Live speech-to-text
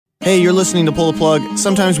Hey, you're listening to Pull the Plug.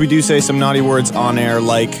 Sometimes we do say some naughty words on air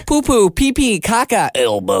like poo-poo, pee-pee, caca,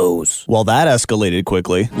 elbows. Well, that escalated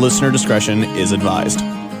quickly. Listener discretion is advised.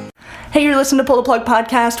 Hey, you're listening to Pull the Plug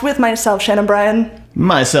podcast with myself, Shannon Bryan.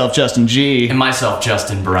 Myself, Justin G. And myself,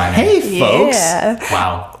 Justin Bryan. Hey, folks. Yeah.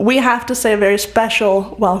 Wow. We have to say a very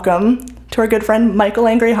special welcome to our good friend, Michael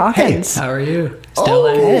Angry Hawkins. How are you? Still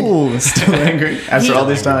Oh, still angry after all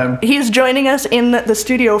this time. He's joining us in the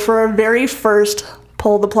studio for our very first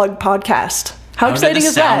Pull the Plug podcast. How exciting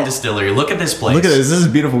is Sound that? Distillery. Look at this place. Look at this. This is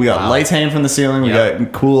beautiful. We got lights hanging from the ceiling. We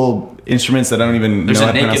got cool instruments that I don't even There's know a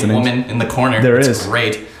how to pronounce naked the names. woman in the corner. There it's is.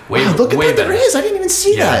 Great. Way, Wow, look at way that. better. There is. I didn't even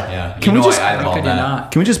see that. Yeah. Can we just I eyeballed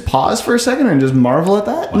that. can we just pause for a second and just marvel at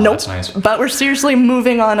that? Wow, Nope. That's nice. But we're seriously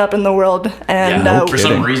moving on up in the world. And, Yeah, no for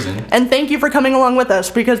kidding. some reason. and thank you for coming along with us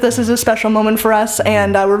because this is a special moment for us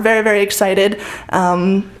and we're very, very excited.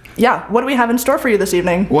 What do we have in store for you this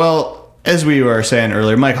evening? Well, as we were saying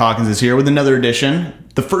earlier, Mike Hawkins is here with another edition.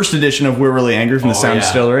 The first edition of We're Really Angry from the Sound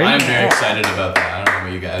Distillery. I'm very excited about that. I don't know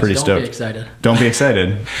about you guys. Pretty Don't stoked. be excited. Don't be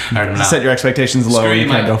excited. All right, I'm not. Set your expectations low Screw and you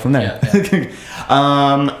you, kind of Mike. go from there.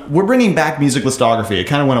 We're bringing back music listography. It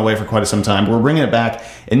kind of went away for quite some time. But we're bringing it back.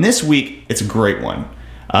 And this week, it's a great one.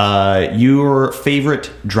 Your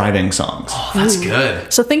favorite driving songs. Oh, that's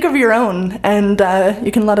good. So think of your own and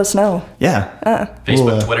you can let us know. Yeah. Facebook,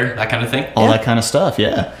 Well, Twitter, that kind of thing. all that kind of stuff,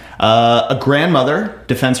 yeah. A grandmother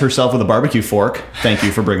defends herself with a barbecue fork. Thank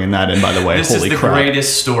you for bringing that in, by the way. This Holy is the crap.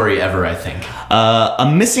 greatest story ever, I think.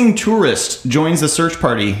 A missing tourist joins the search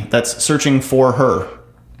party that's searching for her.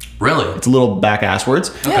 Really? It's a little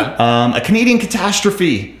back-asswards. Okay. A Canadian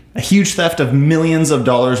catastrophe. A huge theft of millions of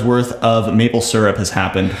dollars worth of maple syrup has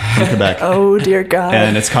happened from Quebec. Oh, dear God.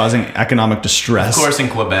 And it's causing economic distress. Of course, in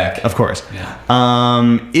Quebec. Of course.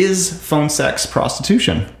 Yeah. Is phone sex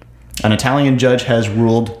prostitution? An Italian judge has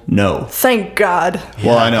ruled no. Thank God.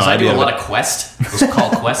 Well, I know. 'Cause I do a did. lot of Quest. Those are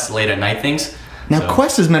called Quest late at night things. Now, So-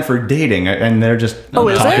 Quest is meant for dating, and they're just Oh,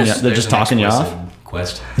 is talking it? you, they're just talking you off.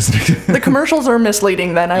 Quest. The commercials are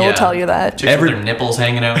misleading then, I will Yeah. tell you that. Chicks with their nipples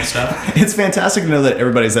hanging out and stuff. It's fantastic to know that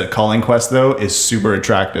everybody's at Calling Quest, though, is super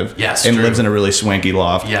attractive. Yes, and true. lives in a really swanky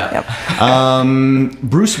loft. Yeah.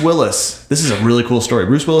 Bruce Willis. This is a really cool story.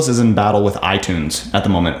 Bruce Willis is in battle with iTunes at the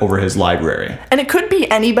moment over his library. And it could be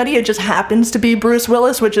anybody, it just happens to be Bruce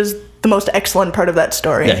Willis, which is the most excellent part of that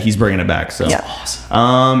story. Yeah, he's bringing it back. So. Yeah.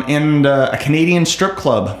 And a Canadian strip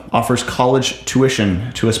club offers college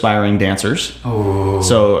tuition to aspiring dancers. Oh.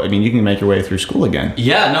 So, I mean, you can make your way through school again.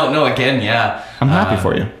 Yeah, no, again, yeah. I'm happy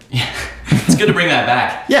for you. It's good to bring that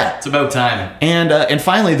back. Yeah. It's about time. And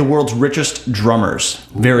finally, the world's richest drummers.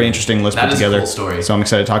 Very interesting list That put is a together. cool story. So I'm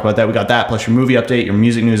excited to talk about that. We got that, plus your movie update, your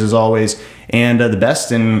music news as always, and the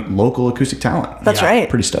best in local acoustic talent. That's Yeah. right.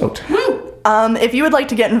 Pretty stoked. If you would like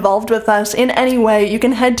to get involved with us in any way, you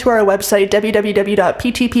can head to our website,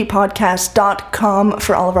 www.ptppodcast.com,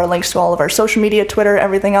 for all of our links to all of our social media, Twitter,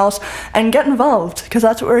 everything else, and get involved, because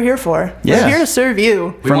that's what we're here for. Yeah. We're here to serve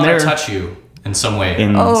you. We From want there- to touch you in some way.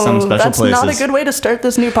 In some special that's places. not a good way to start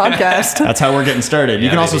this new podcast. That's how we're getting started. You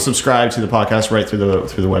Yeah, can also baby. subscribe to the podcast right through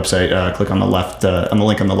the website. Click on the left on the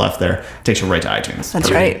link on the left there. Takes you right to iTunes.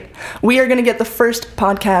 That's right. We are going to get the first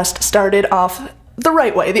podcast started off the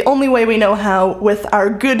right way, the only way we know how, with our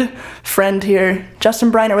good friend here,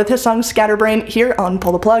 Justin Briner, with his song Scatterbrain, here on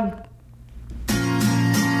Pull the Plug.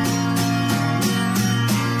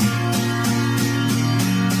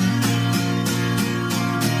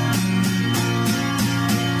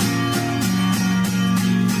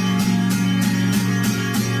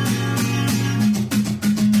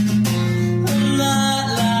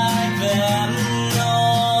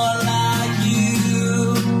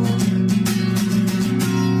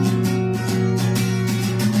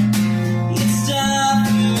 It's time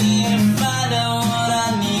for me to find out what I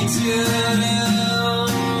need to do.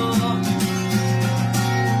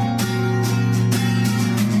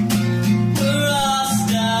 We're all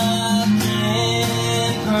stuck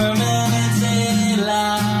in permanent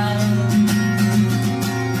daylight,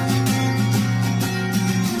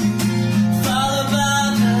 followed by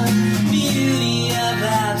the beauty of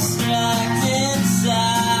abstract insight.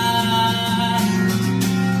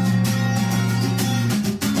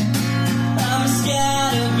 I'm a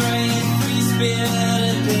scatterbrained,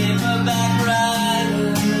 free-spirited paperback writer.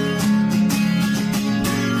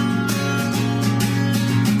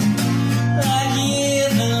 I hear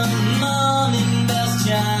the morning bells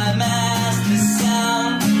chime as the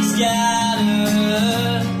sound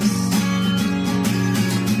scatters.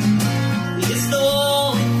 It's the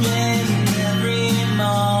holy thing in every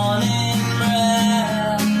morning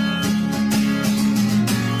breath.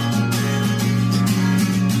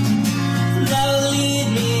 That will lead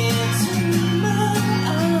me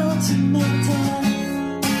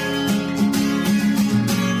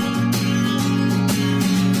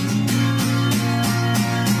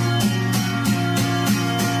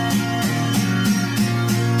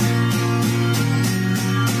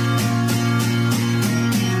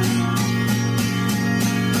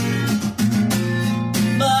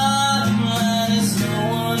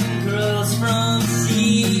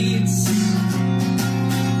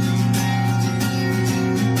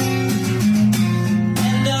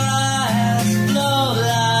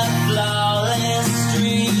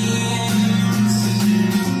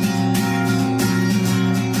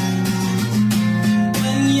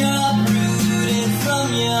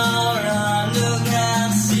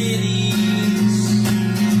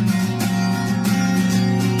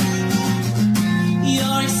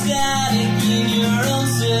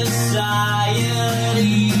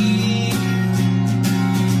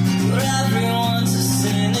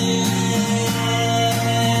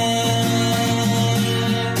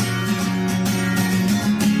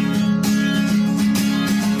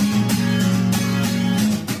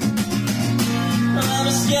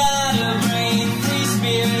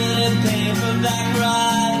paperback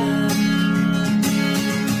writer.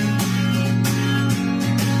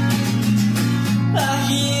 I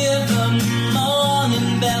hear the morning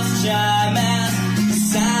bells chime as the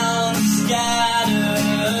sound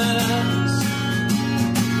scatters.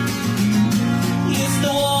 It's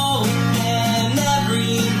the war within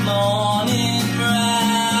every morning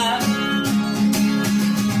rap.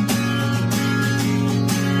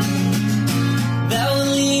 That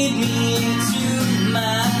will lead me to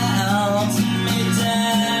my ultimate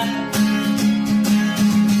death.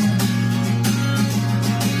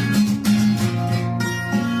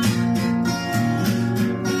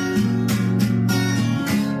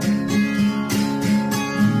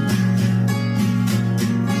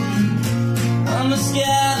 I'm a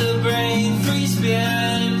scatterbrained,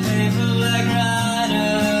 free-spirited paperback writer.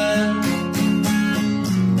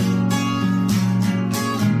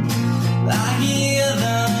 I hear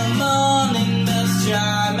the morning bells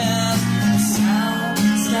chime as the sound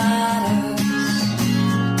starts.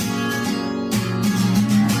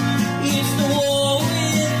 It's the war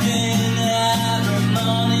within every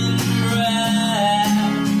morning breath.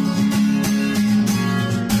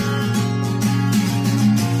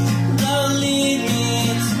 That will lead me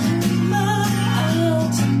to my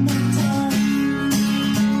ultimate death.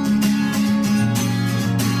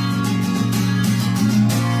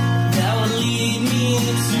 That will lead me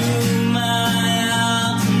to my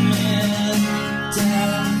ultimate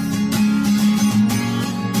death.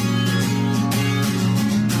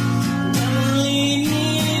 That will lead me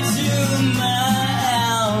to my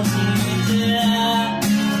ultimate death.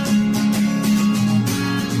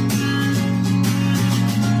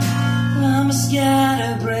 I'm a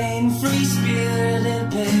scatterbrained, free-spirited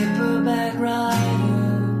paperback writer.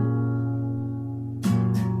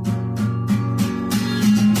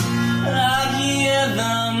 I hear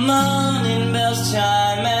the morning bells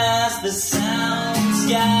chime as the sound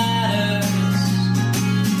scatters.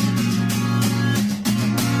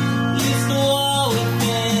 It's the war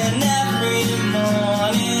within every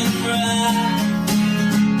morning breath.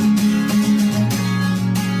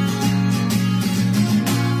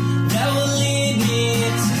 That will lead me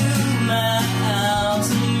to my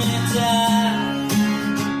ultimate death.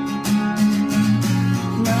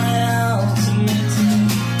 My ultimate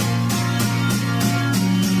death.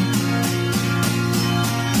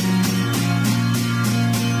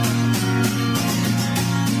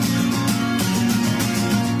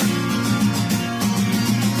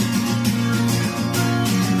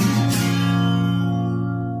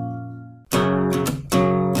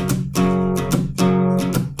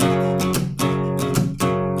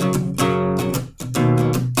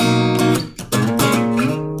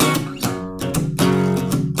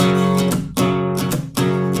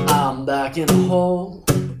 I'm back in a hole,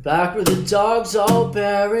 back where the dogs all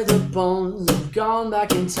bury the bones. I've gone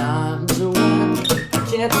back in time to when I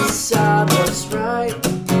can't decide what's right.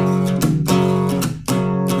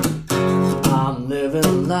 I'm living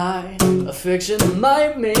a lie, a fiction that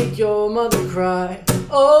might make your mother cry.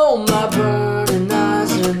 Oh, my burning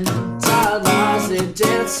eyes and tired lies, they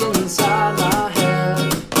dancing inside my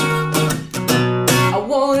head. I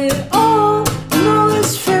want it all, and all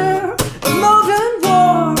is fair, and love and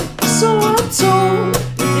war. So I'm told,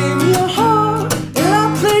 you gave me a heart, and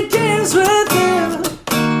I played games with it,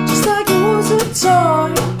 just like it was a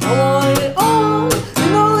toy. I want it all,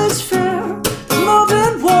 and all is fair, and love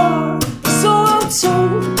and war. So I'm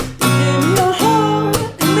told, you gave me a heart,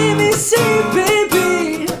 and made me say,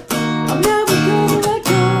 baby, I'm never gonna let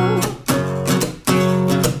go.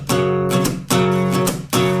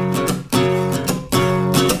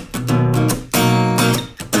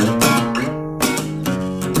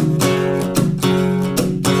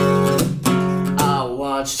 I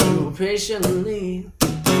watched you patiently,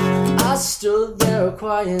 I stood there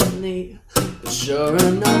quietly, but sure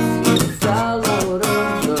enough you fell out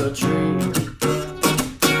of the tree.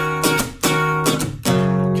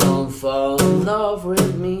 Come fall in love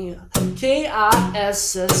with me,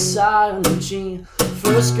 KISSIONG.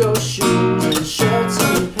 First go shoes and shirts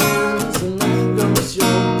and pants, and then goes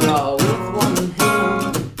your bra with one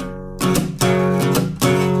hand.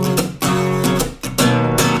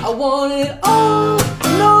 I want it all,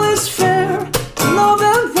 and all is fair, and love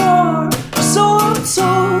and war. So I'm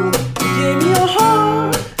told, you gave me a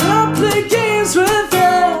heart, and I played games with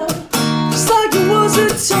it, just like it was a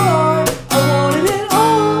toy. I wanted it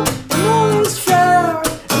all, and all is fair,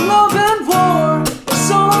 and love and war.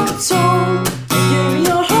 So I'm told, you gave me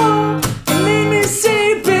a heart, and made me say,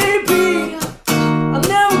 baby, I'm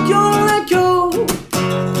never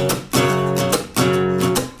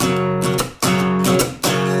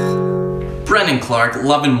Clark,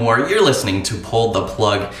 Love and More. You're listening to Pull the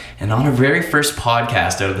Plug, and on our very first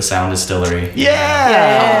podcast out of the Sound Distillery.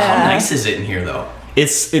 Yeah. How nice is it in here, though?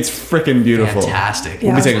 It's freaking beautiful. Fantastic.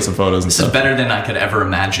 We'll be taking some photos and This stuff. is better than I could ever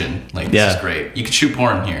imagine. Like, this is great. You could shoot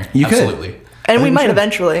porn here. You could. Absolutely. And we might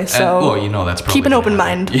eventually, so Well, you know that's probably keep an gonna open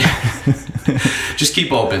happen. mind. Yeah. Just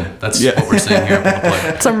keep open. That's what we're saying here at Pull the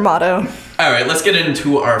Plug. It's our motto. All right, let's get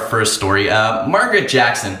into our first story. Margaret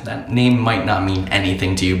Jackson. That name might not mean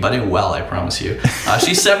anything to you, but it will, I promise you.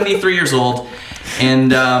 She's 73 years old,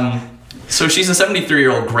 and so she's a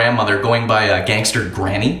 73-year-old grandmother going by Gangster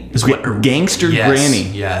Granny. Is what her, Gangster yes, Granny.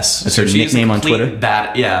 Yes. That's her nickname on Twitter?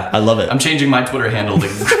 Yeah. I love it. I'm changing my Twitter handle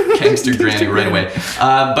to Gangster Granny right away.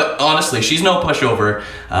 But honestly, she's no pushover.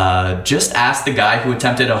 Just ask the guy who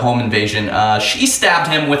attempted a home invasion. She stabbed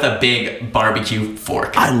him with a big barbecue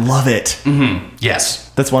fork. I love it. Yes.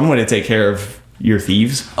 That's one way to take care of your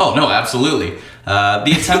thieves. Oh, no, absolutely.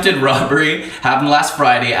 The attempted robbery happened last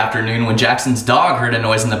Friday afternoon when Jackson's dog heard a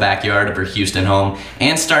noise in the backyard of her Houston home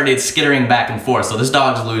and started skittering back and forth. So this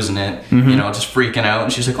dog's losing it, just freaking out.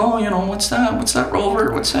 And she's like, oh, what's that? What's that,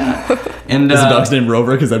 Rover? What's that? And Is the dog's name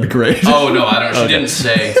Rover? Because that'd be great. Oh, no, I don't. She didn't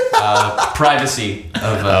say. Privacy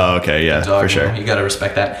of okay, yeah, dog, for sure. You gotta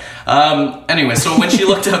respect that. Anyway, so when she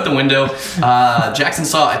looked out the window, Jackson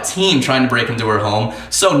saw a teen trying to break into her home.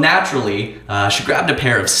 So naturally, she grabbed a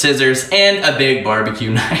pair of scissors and a big barbecue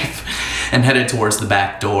knife and headed towards the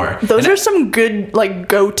back door. Those are some good, like,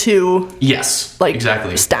 go-to. Yes, like,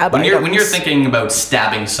 exactly. stab when you're items. thinking about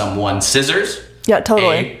stabbing someone, scissors. Yeah,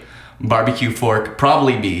 totally. A, barbecue fork,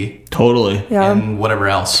 probably B. Totally. Yeah. And whatever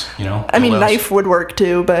else, I mean, What else? knife would work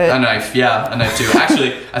too, but... A knife, yeah, a knife too.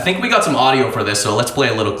 Actually, I think we got some audio for this, so let's play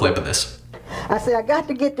a little clip of this. I said, I got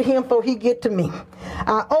to get to him before he get to me.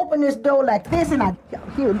 I opened this door like this, and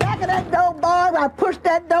he was back of that door, boy. I pushed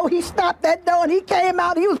that door. He stopped that door, and he came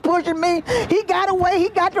out. He was pushing me. He got away. He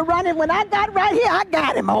got to running. When I got right here, I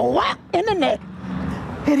got him a whack in the neck.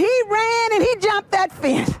 And he ran, and he jumped that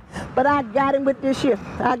fence. But I got him with this shit.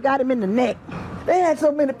 I got him in the neck. They had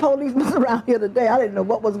so many policemen around here today, I didn't know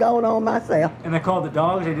what was going on myself. And they called the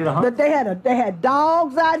dogs? They did a hunt? But they had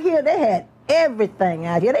dogs out here. They had everything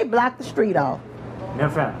out here. They blocked the street off.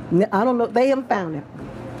 Never found him. I don't know. They haven't found him.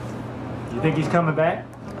 You think he's coming back?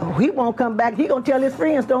 Oh, he won't come back. He gonna tell his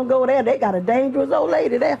friends don't go there. They got a dangerous old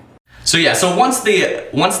lady there. So yeah, so once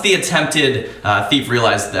the attempted thief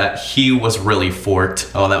realized that he was really forked,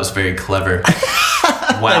 oh, that was very clever.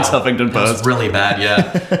 Wow, Thanks, Huffington that was Post. really bad.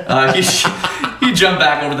 Yeah, he jumped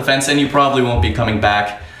back over the fence, and he probably won't be coming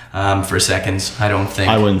back for seconds. I don't think.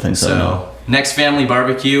 I wouldn't think so, no. Next family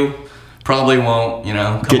barbecue. Probably won't,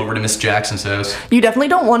 come over to Miss Jackson's house. You definitely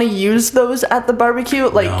don't want to use those at the barbecue.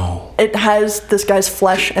 Like, No. it has this guy's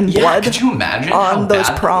flesh and blood Could you imagine how on those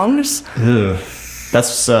bad- prongs. Ugh.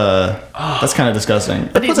 That's kind of disgusting.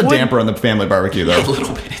 That puts a would- damper on the family barbecue, though. A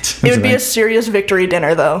little bit. It would be a serious victory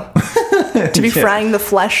dinner, though, to be frying the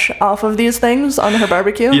flesh off of these things on her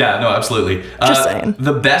barbecue. Yeah, no, absolutely. Just saying.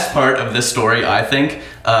 The best part of this story, I think,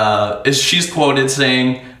 is she's quoted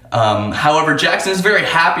saying, however, Jackson is very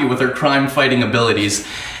happy with her crime-fighting abilities,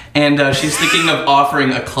 and she's thinking of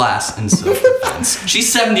offering a class in self-defense. She's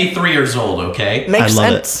 73 years old, okay? Makes I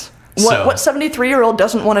love it. sense. So- What 73-year-old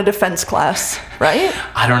doesn't want a defense class, right?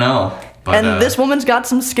 I don't know. But, And this woman's got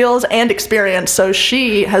some skills and experience, so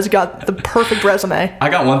she has got the perfect resume. I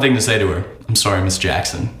got one thing to say to her. I'm sorry, Miss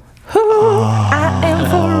Jackson. I am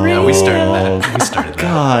for real. Yeah, we started that. We started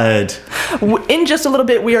that. God. In just a little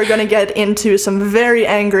bit, we are going to get into some very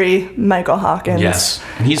angry Michael Hawkins. Yes,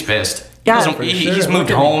 and he's pissed. Yeah, Doesn't- for he's sure. moved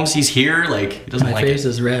Look at me. homes. He's here. Like, he doesn't My like face it.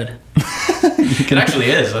 is red. It actually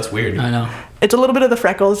is. That's weird. I know. It's a little bit of the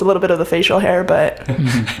freckles, a little bit of the facial hair, but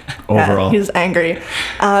Overall. he's angry.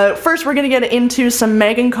 First, we're going to get into some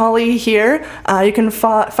Megan Colley here. You can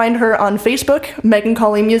find her on Facebook, Megan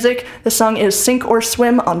Colley Music. The song is Sink or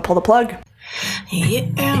Swim on Pull the Plug. You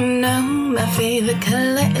know my favorite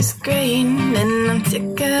color is green, and I'm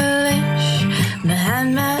ticklish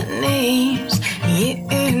behind my knees. You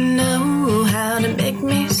know how to make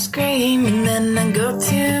me scream, and then I go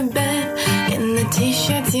to bed in the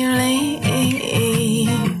t-shirt you leave.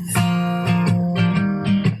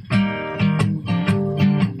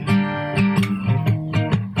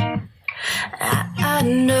 I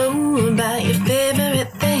know about your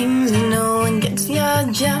favorite things, and no one gets your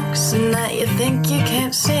jokes, and that you think you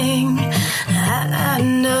can't sing. I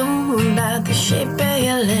know about the shape of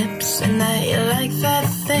your lips, and that you like that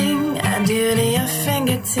thing I do to your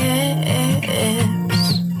fingertips.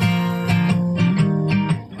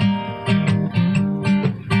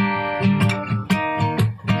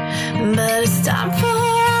 But it's time for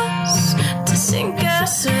us to sink or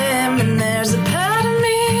swim, and there's a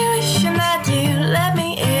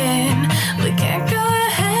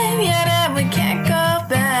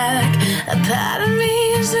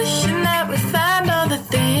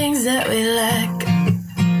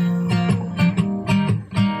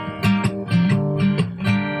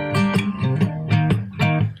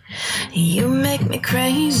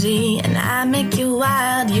crazy and I make you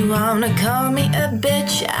wild. You wanna call me a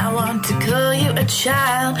bitch, I want to call you a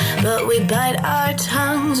child. But we bite our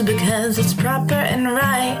tongues because it's proper and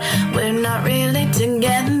right. We're not really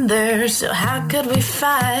together, so how could we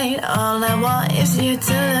fight? All I want is you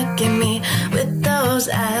to look at me with those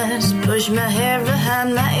eyes. Push my hair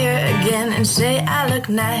behind my ear again and say I look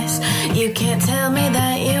nice. You can't tell me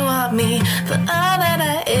that you want me for all that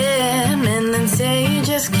I am, and then say you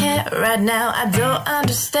just can't right now. I don't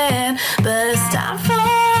understand, but it's time for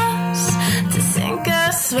us to sink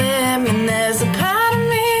or swim. And there's a part of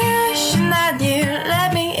me wishing that you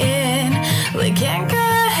let me in. We can't go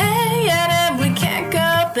ahead and we can't go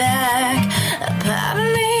back. A part of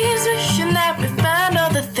me is wishing that we find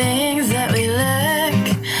all the things that we lack.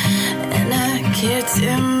 And I care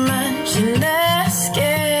too much and that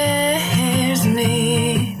scares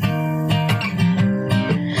me,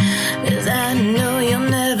 'cause I know you'll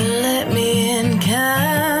never let me in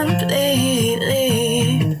completely.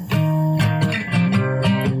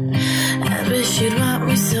 I wish you'd want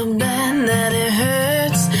me so bad that it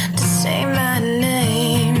hurts to say my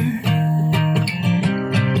name.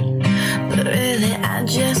 But really I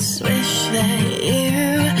just wish that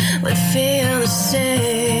you would feel the same.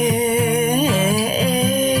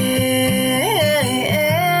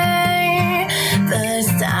 But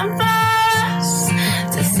it's time for us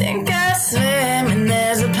to sink or swim. And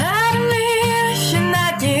there's a part of me wishing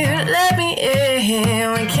that you let me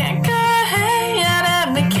in. We can't go ahead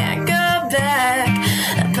and we can't go back.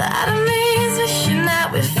 A part of me is wishing that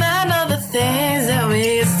we find all the things that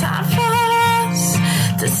we. It's time for us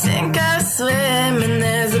to sink or swim. And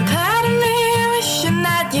there's a part of me wishing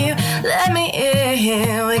that you let me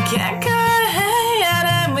in. We can't go ahead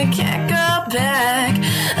and we can't go back.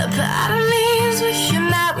 A part of me is wishing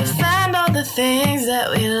that we find all the things that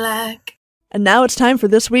we lack. And now it's time for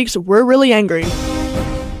this week's We're Really Angry.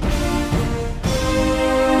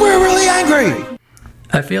 We're really angry!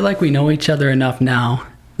 I feel like we know each other enough now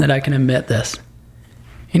that I can admit this.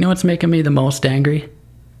 You know what's making me the most angry?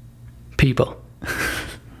 People.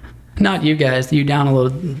 Not you guys, you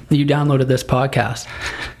downloaded this podcast.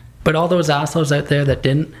 But all those assholes out there that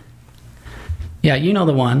didn't. Yeah, you know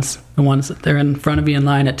the ones that they're in front of you in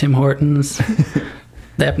line at Tim Hortons.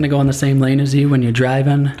 They happen to go in the same lane as you when you're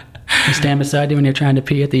driving. They stand beside you when you're trying to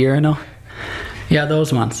pee at the urinal. Yeah,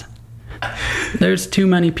 those ones. There's too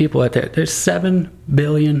many people out there. There's 7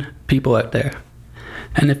 billion people out there.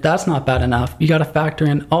 And if that's not bad enough, you gotta factor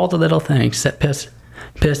in all the little things that piss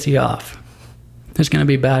you off. There's gonna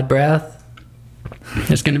be bad breath.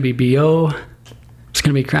 There's gonna be BO. There's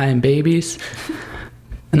gonna be crying babies.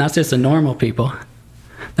 And that's just the normal people.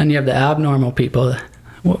 Then you have the abnormal people.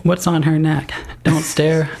 What's on her neck? Don't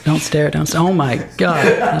stare, don't stare, don't stare. Oh my God,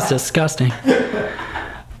 that's disgusting.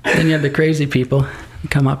 Then you have the crazy people who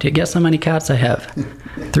come up to you. Guess how many cats I have?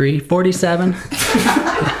 3, 47.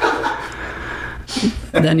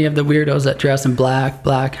 Then you have the weirdos that dress in black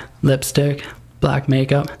lipstick, black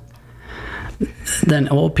makeup. Then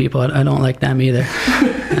old people, I don't like them either.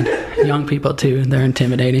 And young people too, they're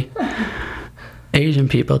intimidating. Asian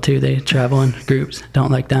people too, they travel in groups,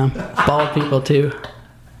 don't like them. Bald people too,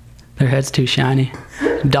 their head's too shiny.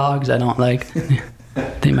 Dogs I don't like,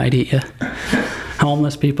 they might eat you.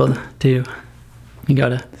 Homeless people too, you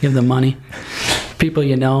gotta give them money. People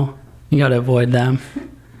you know, you gotta avoid them.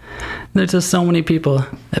 There's just so many people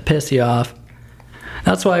that piss you off.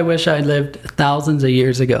 That's why I wish I lived thousands of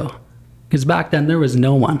years ago. Because back then there was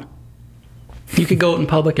no one. You could go out in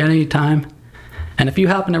public at any time, and if you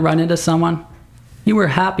happened to run into someone, you were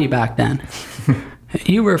happy back then.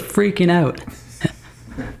 You were freaking out.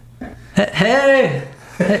 Hey,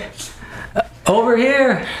 over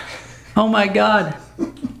here. Oh my God.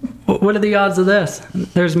 What are the odds of this?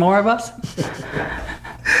 There's more of us?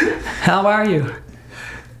 How are you?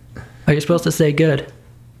 Are you supposed to say good?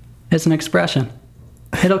 It's an expression.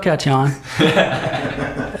 It'll catch on.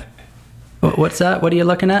 What's that? What are you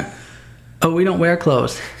looking at? Oh, we don't wear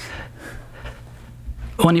clothes.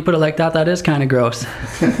 When you put it like that, that is kind of gross.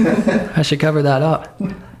 I should cover that up.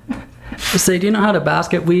 Say, do you know how to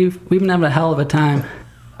basket weave? We've been having a hell of a time.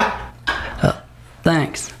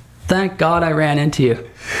 Thanks. Thank God I ran into you.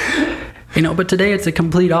 You know, but today it's the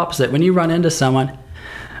complete opposite. When you run into someone,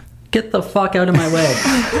 get the fuck out of my way.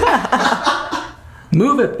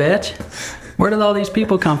 Move it, bitch. Where did all these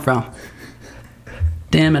people come from?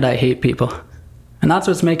 Damn it, I hate people. And that's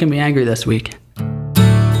what's making me angry this week.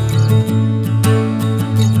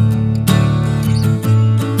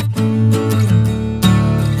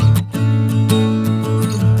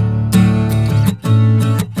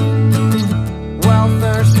 Well,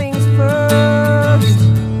 first things first,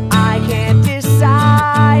 I can't decide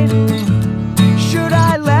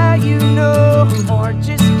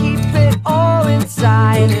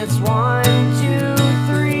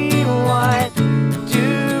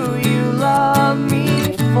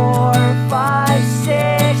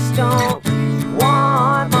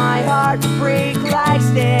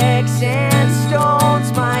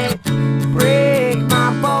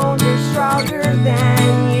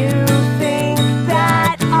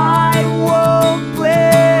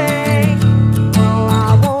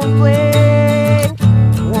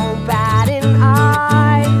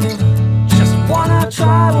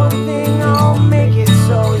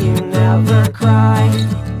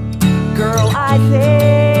I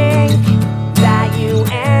think that you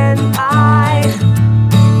and I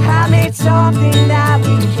have made something that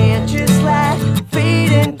we can't just let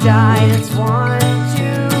fade and die. It's 1,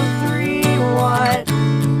 2, 3. What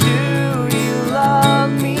do you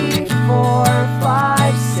love me for?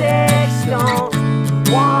 5, 6. Don't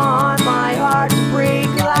want my heart to break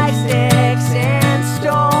like sticks and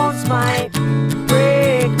stones might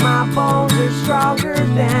break. My bones are stronger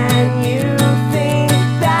than you think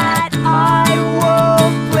that I will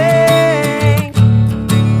blink.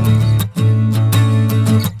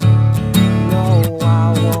 No, I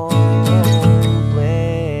won't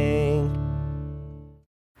blink.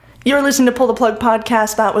 You're listening to Pull the Plug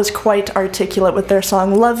podcast. That was Quite Articulate with their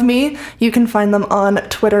song Love Me. You can find them on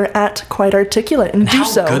Twitter at Quite Articulate and do How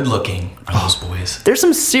so. good looking are those boys? There's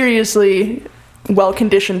some seriously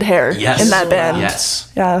well-conditioned hair Yes. in that band.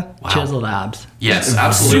 Yes. Yeah. Wow. Chiseled abs. Yes,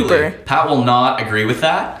 absolutely. Super. Pat will not agree with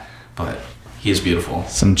that, but he is beautiful.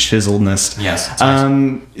 Some chiseledness. Yes. it's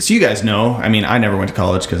nice. So you guys know, I mean, I never went to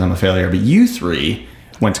college because I'm a failure, but you three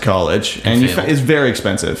went to college, and failed. it's very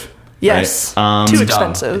expensive. Yes. Right? Too Dumb.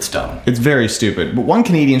 expensive. It's dumb. It's very stupid. But one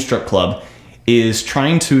Canadian strip club is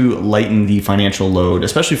trying to lighten the financial load,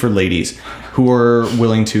 especially for ladies who are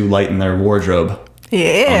willing to lighten their wardrobe.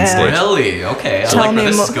 Yeah. Really? Okay. I like where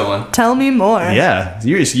this is going. Tell me more. Yeah,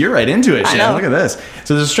 you're right into it, I Shan. know. Look at this.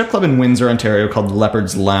 So there's a strip club in Windsor, Ontario called the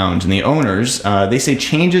Leopard's Lounge, and the owners, they say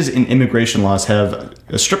changes in immigration laws have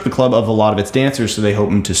stripped the club of a lot of its dancers, so they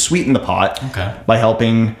hope to sweeten the pot Okay. by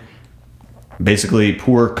helping basically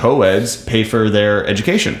poor co-eds pay for their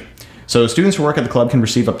education. So students who work at the club can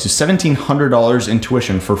receive up to $1,700 in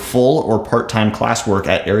tuition for full or part-time classwork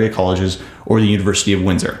at area colleges or the University of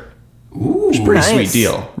Windsor. Ooh. It's a pretty Nice. sweet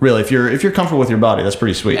deal. Really, if you're comfortable with your body, that's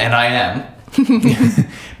pretty sweet. And I am.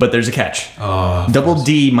 But there's a catch. Oh, Double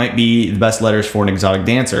D might be the best letters for an exotic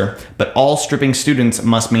dancer, but all stripping students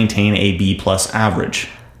must maintain a B+ average.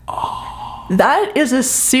 That is a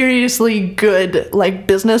seriously good like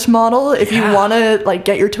business model. If you Yeah. want to like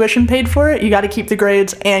get your tuition paid for it, you got to keep the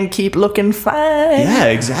grades and keep looking fine. Yeah,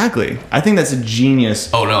 exactly. I think that's a genius,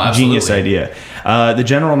 Oh, no, genius absolutely. idea. The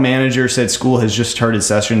general manager said school has just started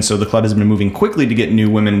session, so the club has been moving quickly to get new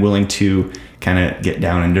women willing to kind of get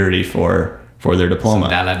down and dirty for their diploma.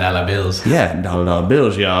 dollar bills. Yeah, dollar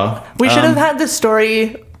bills, y'all. We should have had this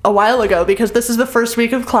story a while ago because this is the first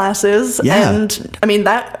week of classes, Yeah. and I mean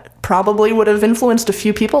that probably would have influenced a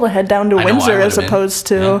few people to head down to I know I Windsor would as have been. opposed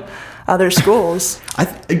to Yeah. other schools.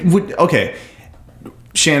 Okay,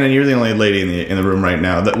 Shannon, you're the only lady in the room right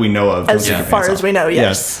now that we know of. As Don't take your far pants as off. we know,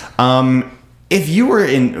 yes. If you were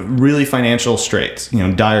in really financial straits,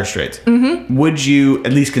 dire straits, would you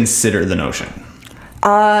at least consider the notion?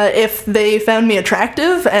 If they found me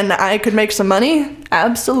attractive and I could make some money,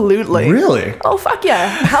 absolutely. Really? Oh fuck yeah.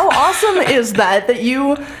 How awesome is that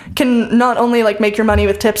you can not only like make your money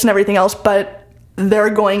with tips and everything else, but they're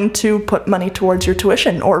going to put money towards your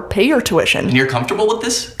tuition or pay your tuition. And you're comfortable with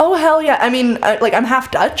this? Oh hell yeah. I mean, like I'm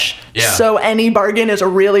half Dutch, Yeah. so any bargain is a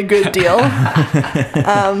really good deal.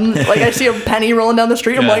 Like I see a penny rolling down the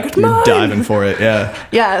street, I'm like, it's You're mine. diving for it, yeah.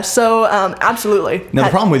 Yeah, so absolutely. Now, the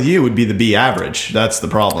problem with you would be the B average. That's the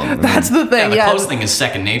problem. That's the Yeah, thing, the yeah. clothes thing is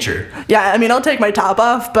second nature. Yeah, I mean, I'll take my top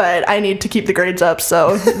off, but I need to keep the grades up,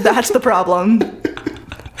 so that's the problem.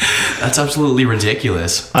 That's absolutely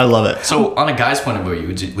ridiculous. I love it. So, on a guy's point of view,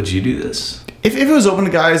 would you do this? If it was open to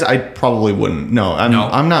guys, I probably wouldn't. No,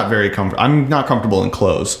 I'm not very comfortable. I'm not comfortable in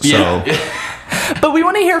clothes. So But we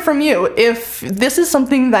want to hear from you. If this is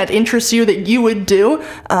something that interests you that you would do,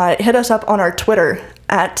 hit us up on our Twitter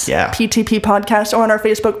at PTP Podcast or on our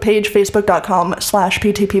Facebook page,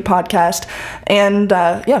 facebook.com/PTP Podcast. And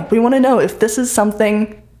yeah, we want to know if this is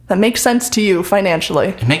something that makes sense to you financially.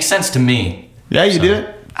 It makes sense to me. Yeah, you did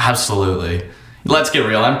it? Absolutely. Let's get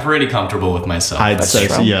real. I'm pretty comfortable with myself. I'd say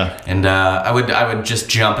so, yeah. And I would just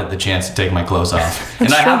jump at the chance to take my clothes off.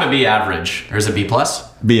 And I have a B average. Or is it B plus?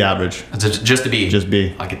 B average. It's just a B. Just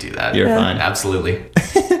B. I could do that. You're fine. Absolutely.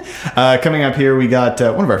 Coming up here, we got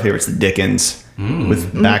one of our favorites, the Dickens,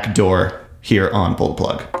 with Backdoor here on Pull the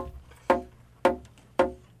Plug.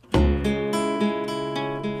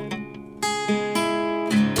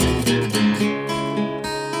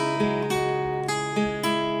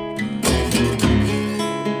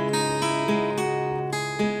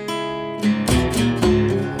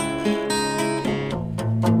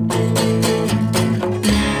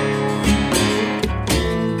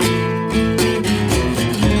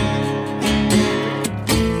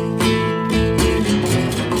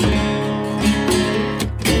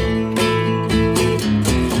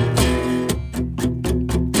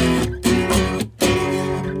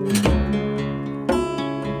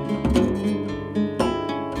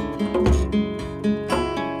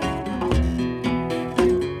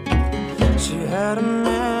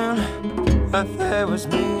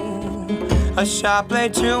 A sharp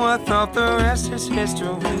blade to her throat, the rest is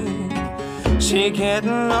history. She get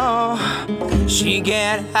low, she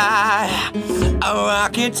get high. A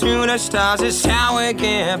rocket to the stars is how we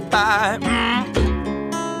get by.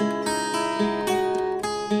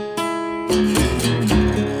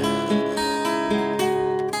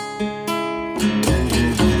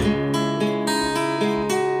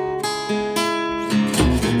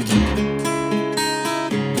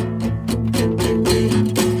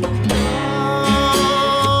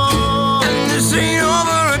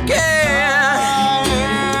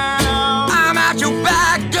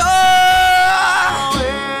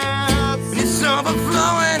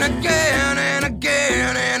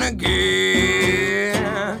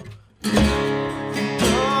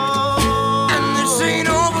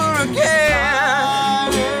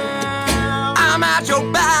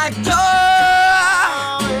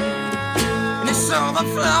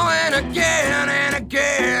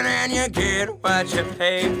 What you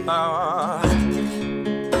pay for.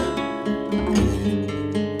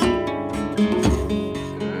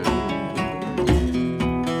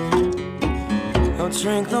 Don't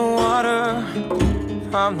drink the water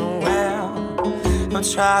from the well.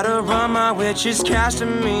 Don't try to run my witches, cast a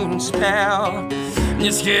mean spell.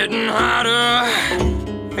 It's getting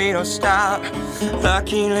hotter, we don't stop.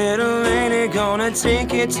 Lucky little lady gonna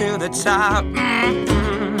take it to the top.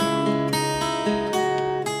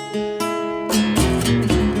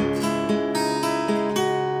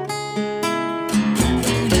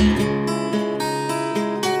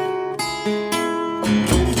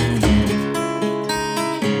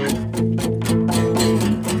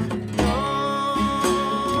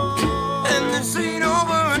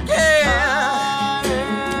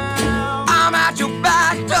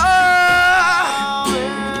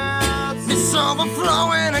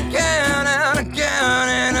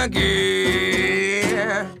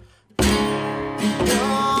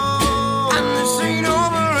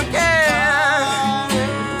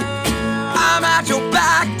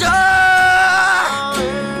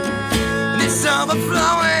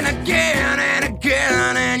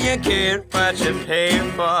 What you pay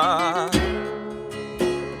for.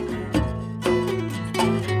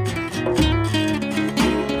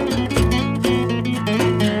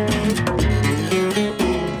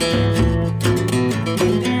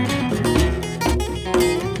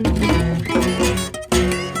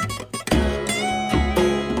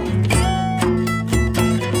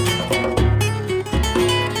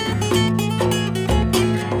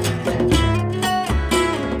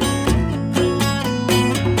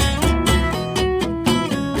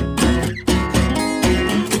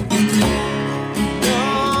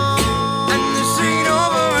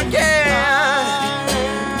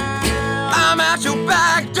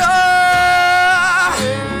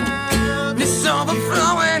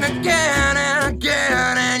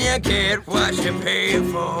 What you pay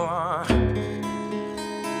for.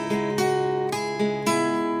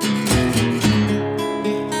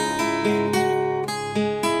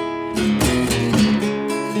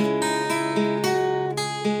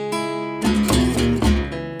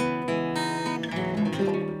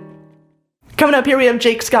 Coming up here, we have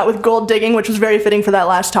Jake Scott with Gold Digging, which was very fitting for that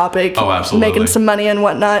last topic. Oh, absolutely. Making some money and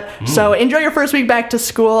whatnot. So enjoy your first week back to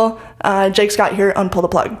school. Jake Scott here on Pull the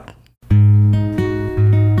Plug.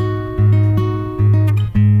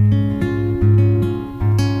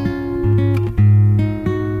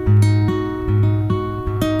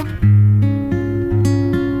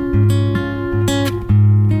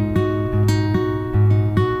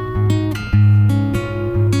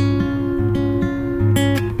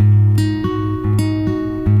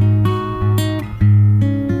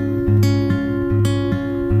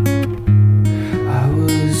 I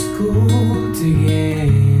was gold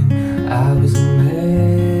digging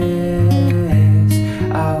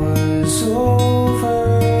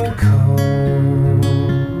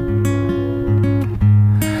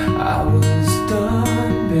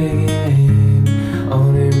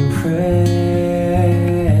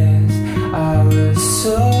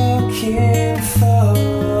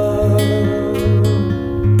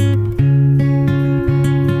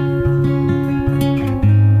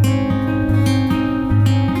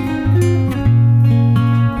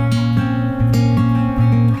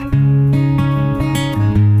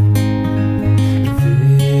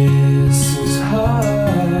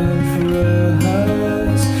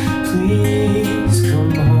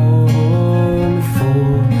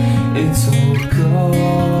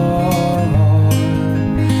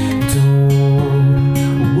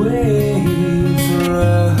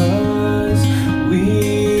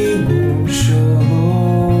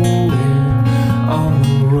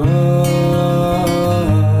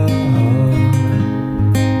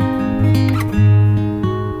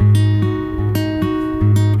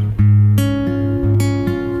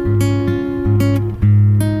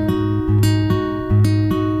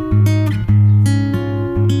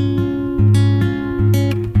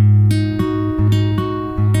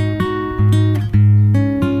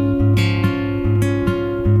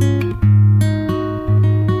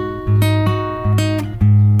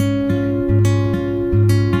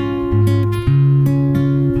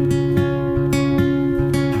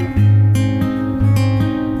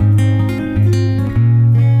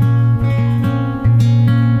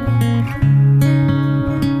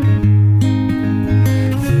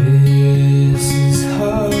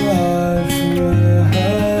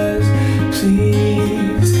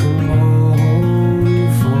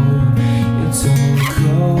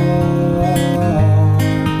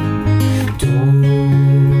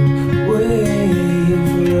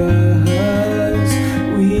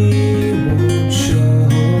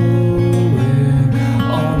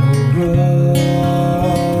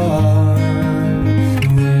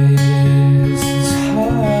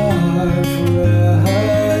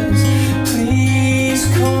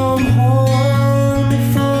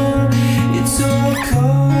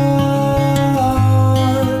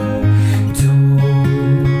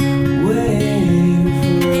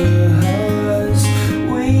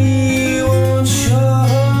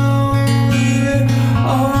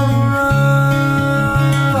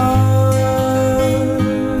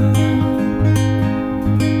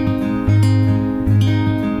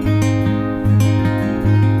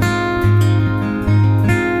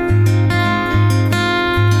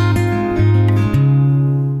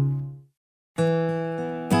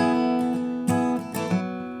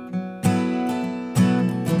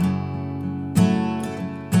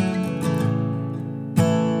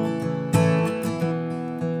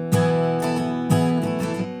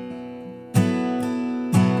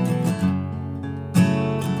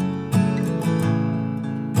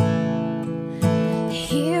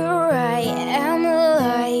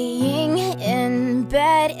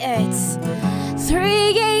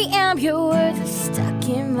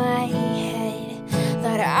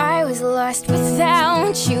lost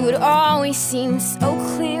without you. It always seems so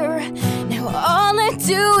clear. Now all I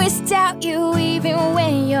do is doubt you, even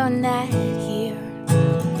when you're not here.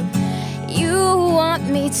 You want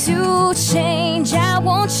me to change, I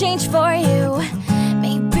won't change for you.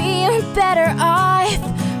 Maybe I'm better off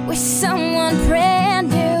with someone brand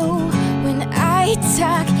new. When I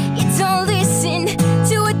talk, you don't listen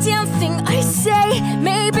to a damn thing I say.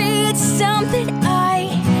 Maybe it's time that I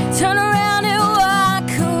turn around and walk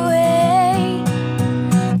away.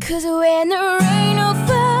 'Cause when the rain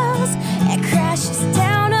falls, it crashes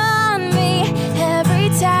down on me. Every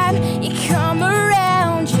time you come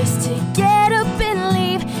around just to get up and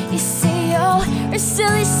leave, you say, oh, we're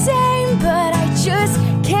still the same, but I just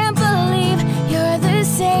can't believe you're the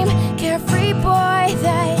same carefree boy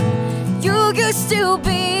that you used to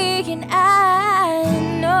be. And I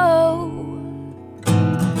know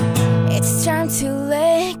it's time to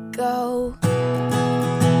let go.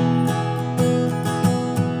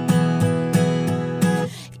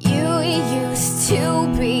 You used to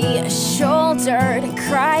be a shoulder to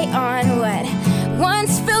cry on. What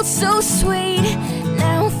once felt so sweet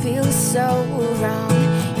now feels so wrong.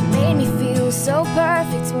 You made me feel so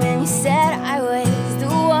perfect when you said I was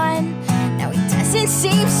the one. Now it doesn't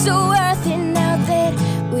seem so worth it now that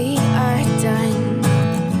we are done.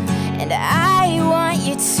 And I want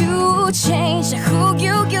you to change who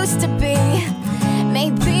you used to be.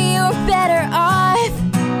 Maybe you're better off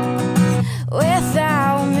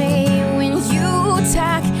without me. When you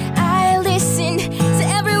talk, I listen to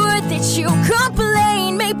every word that you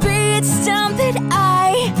complain. Maybe it's time that I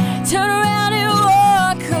turn around and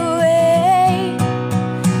walk away.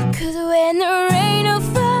 'Cause when the rain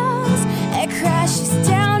falls, it crashes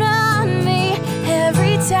down on me.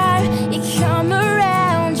 Every time you come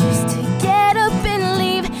around just to get up and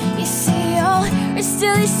leave, you say, oh, we're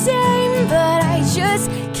still the same, but I just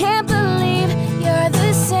can't believe you're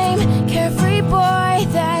the same carefree boy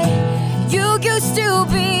that you used to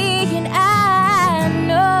be. And I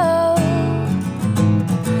know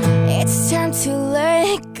it's time to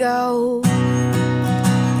let go.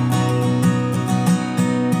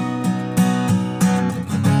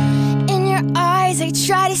 In your eyes I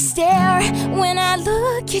try to stare. When I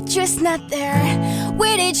look, you're just not there.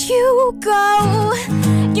 Where did you go?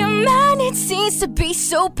 Your mind, it seems to be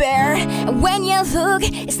so bare. And when you look,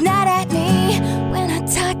 it's not at me. When I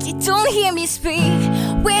talk, you don't hear me speak.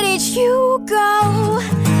 Where did you go?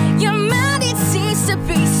 Your mind, it seems to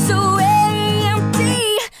be so empty.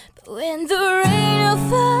 But when the rain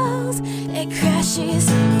falls, it crashes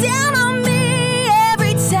down on me.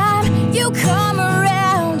 Every time you come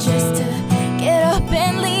around just to get up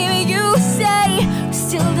and leave, you say we're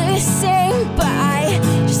still the same, but I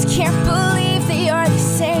just can't believe that you're the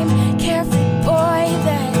same carefree boy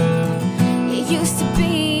that you used to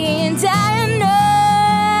be. And I know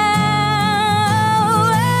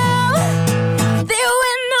that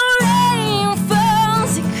when the rain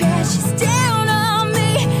falls, it crashes down on me.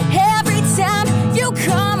 Every time you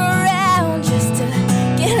come around just to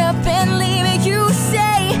get up and leave, you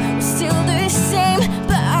say we're still the same,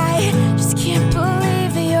 but I just can't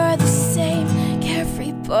believe that you're the same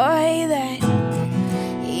carefree boy that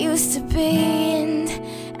you used to be. And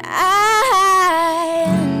I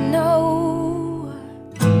know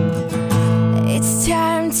it's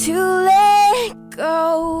time to let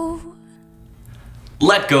go.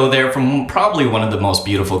 Let Go there from probably one of the most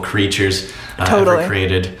beautiful creatures Totally. ever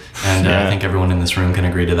created. And I think everyone in this room can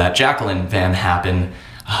agree to that. Jacqueline Van Happen.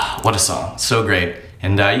 What a song. So great.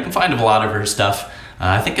 And you can find a lot of her stuff.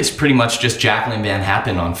 I think it's pretty much just Jacqueline Van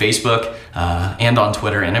Happen on Facebook and on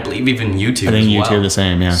Twitter, and I believe even YouTube I think as well. YouTube the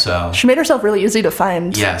same, yeah. So She made herself really easy to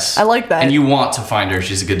find. yes. I like that. And you want to find her.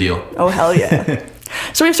 She's a good deal. Oh, hell yeah.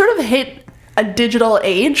 So we've sort of hit a digital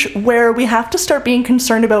age where we have to start being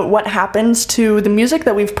concerned about what happens to the music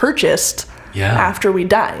that we've purchased after we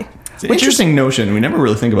die. It's an interesting notion. We never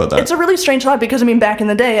really think about that. It's a really strange thought because, I mean, back in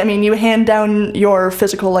the day, I mean, you hand down your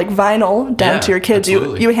physical, like, vinyl down to your kids.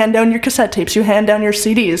 You hand down your cassette tapes. You hand down your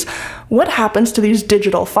CDs. What happens to these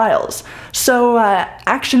digital files? So,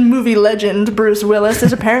 action movie legend Bruce Willis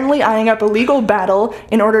is apparently eyeing up a legal battle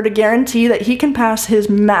in order to guarantee that he can pass his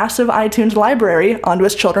massive iTunes library onto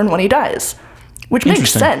his children when he dies. Which makes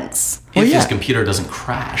sense. If his computer doesn't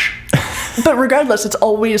crash. But regardless, it's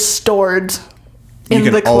always stored in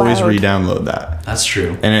you the can always cloud. re-download that. That's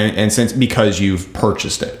true. And since because you've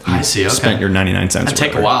purchased it, I see. Okay. Spent your 99 cents. It'd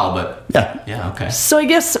take a while, but yeah, okay. So I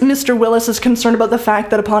guess Mr. Willis is concerned about the fact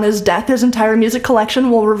that upon his death, his entire music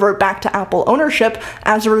collection will revert back to Apple ownership.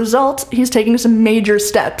 As a result, he's taking some major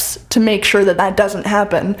steps to make sure that that doesn't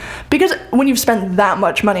happen. Because when you've spent that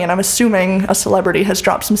much money, and I'm assuming a celebrity has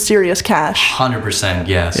dropped some serious cash, 100%,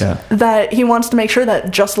 yes. Yeah. that he wants to make sure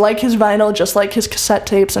that just like his vinyl, just like his cassette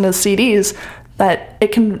tapes and his CDs, that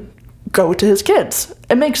it can go to his kids.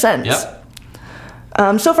 It makes sense. Yep.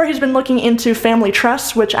 So far, he's been looking into family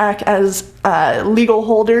trusts, which act as legal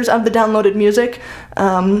holders of the downloaded music.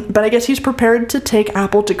 But I guess he's prepared to take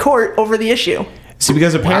Apple to court over the issue. See,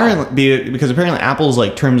 because apparently Apple's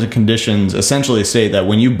like terms and conditions essentially say that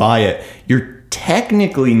when you buy it, you're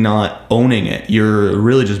technically not owning it. You're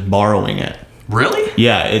really just borrowing it. Really?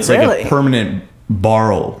 Yeah, it's Really? like a permanent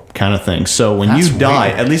borrow kind of thing. So when That's you die,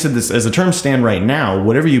 weird. at least as the terms stand right now,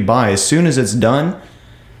 whatever you buy, as soon as it's done,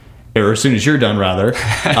 or as soon as you're done, rather,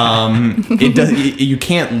 you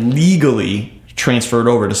can't legally transfer it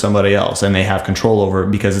over to somebody else, and they have control over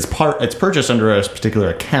it because it's purchased under a particular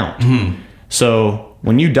account. Mm-hmm. So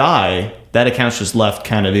when you die, that account's just left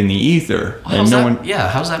kind of in the ether, and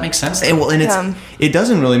how does that make sense? it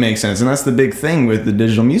doesn't really make sense, and that's the big thing with the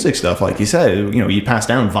digital music stuff. Like you said, you pass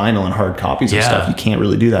down vinyl and hard copies and stuff. You can't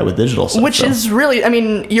really do that with digital stuff. Which is really, I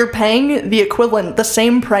mean, you're paying the equivalent, the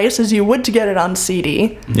same price as you would to get it on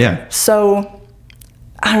CD. Yeah. So,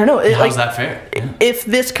 I don't know. How's that fair? Yeah. If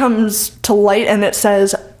this comes to light and it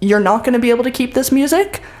says you're not going to be able to keep this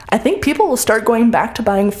music, I think people will start going back to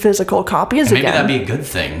buying physical copies Maybe again. that'd be a good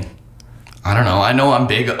thing. I don't know. I know I'm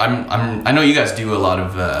big. I know you guys do a lot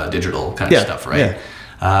of digital kind of stuff, right?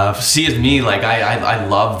 Yeah. See, as me, like I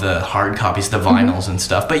love the hard copies, the vinyls and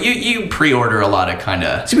stuff. But you pre-order a lot of kind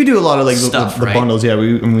of. So we do a lot of like stuff, the right? bundles. Yeah,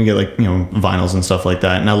 we get like vinyls and stuff like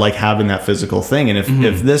that. And I like having that physical thing. And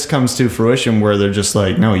if this comes to fruition where they're just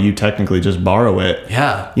like, no, you technically just borrow it.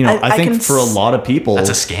 Yeah. I think for a lot of people, that's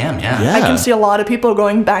a scam. Yeah. I can see a lot of people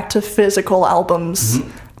going back to physical albums.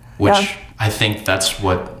 Which I think that's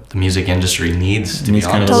what the music industry needs to be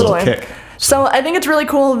kind of honest. a little kick. So I think it's really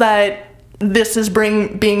cool that this is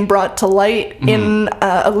being brought to light in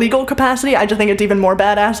a legal capacity. I just think it's even more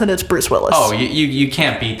badass that it's Bruce Willis. Oh, you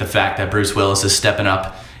can't beat the fact that Bruce Willis is stepping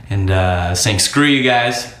up and saying, "Screw you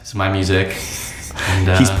guys, it's my music." And,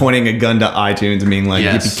 he's pointing a gun to iTunes and being like,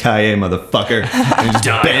 "Yippee-ki-yay, motherfucker!" And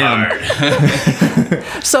just bam.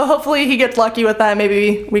 So hopefully he gets lucky with that.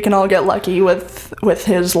 Maybe we can all get lucky with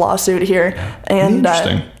his lawsuit here. And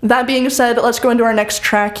that being said, let's go into our next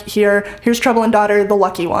track here. Here's Trouble and Daughter, The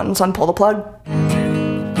Lucky Ones on Pull the Plug.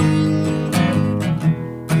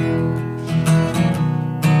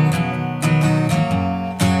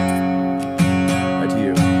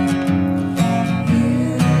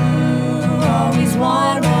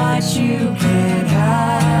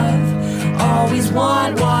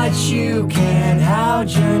 Want what you can. How'd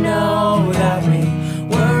you know that we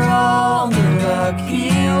were all the lucky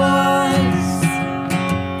ones?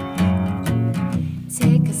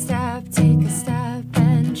 Take a step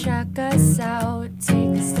and check us out.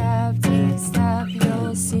 Take a step,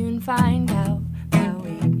 you'll soon find out that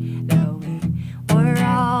we were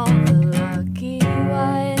all the lucky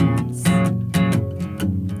ones.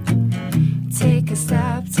 Take a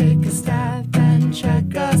step and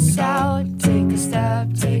check us out. Take a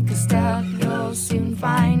step, you'll soon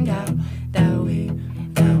find out that we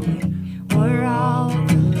were all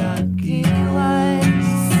the lucky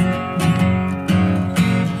ones.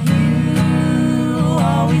 You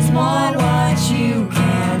always want what you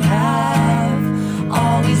can't have.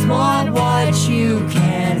 Always want what you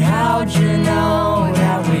can't. How'd you know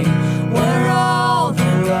that we were all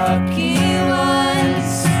the lucky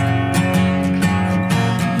ones?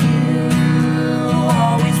 You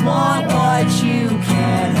always want what you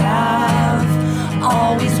can't have.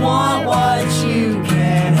 Always want what you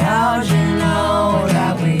can. How'd you know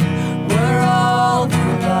that we were all the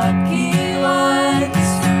lucky ones?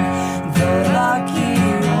 The lucky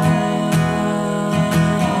ones.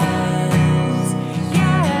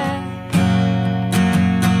 Yeah.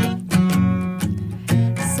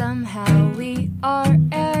 Somehow we are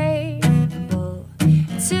able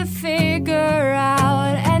to figure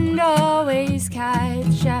out and always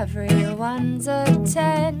catch everyone's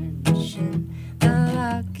attention, the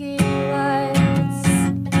lucky ones.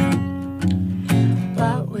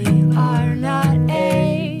 But we are not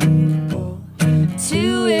able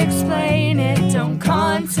to explain it, don't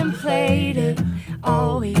contemplate it.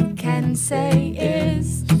 All we can say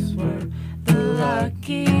is we're the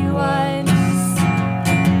lucky ones.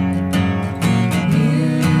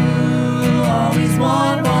 You always want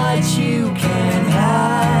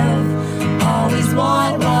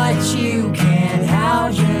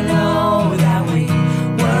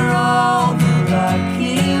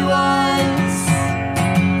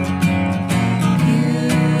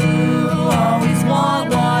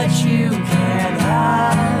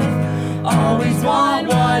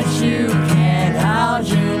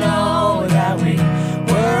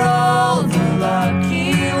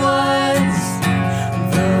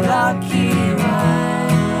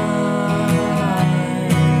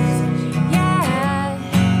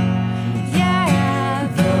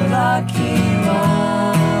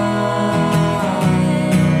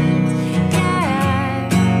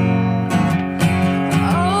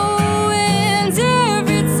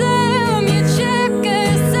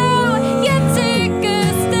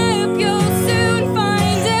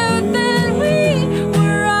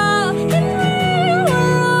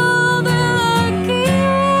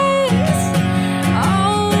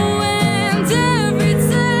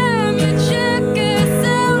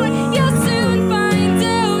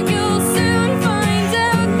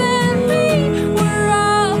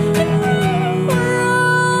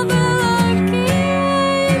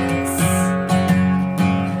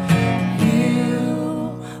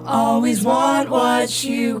what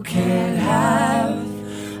you can't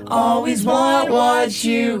have. Always want what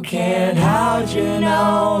you can't. How'd you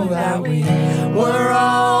know that we were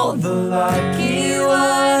all the lucky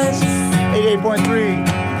ones? 88.3.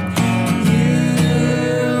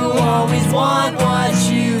 You always want what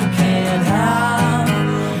you can't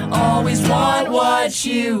have. Always want what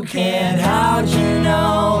you can't. How'd you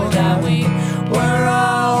know that we were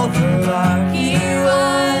all the lucky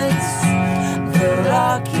ones? The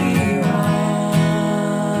lucky ones.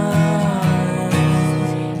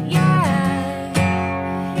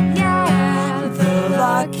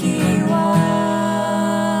 Lucky ones.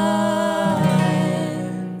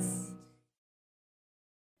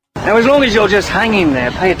 Now, as long as you're just hanging there,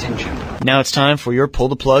 pay attention. Now it's time for your Pull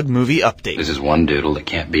the Plug movie update. This is one doodle that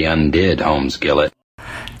can't be undid, Holmes Gillett.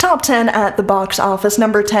 Top 10 at the box office.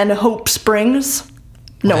 Number 10, Hope Springs.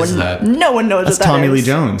 No one knows That's what that Tommy is. Lee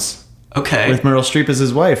Jones. Okay. With Meryl Streep as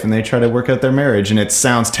his wife, and they try to work out their marriage, and it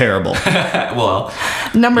sounds terrible. Well,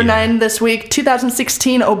 Number 9 this week,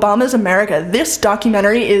 2016, Obama's America. This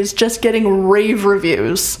documentary is just getting rave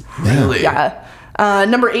reviews. Really? Yeah.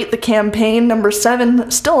 Number 8, The Campaign. Number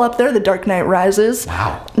 7, still up there, The Dark Knight Rises.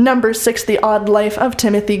 Wow. Number 6, The Odd Life of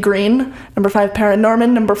Timothy Green. Number 5,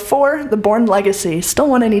 Paranorman. Number 4, The Bourne Legacy. Still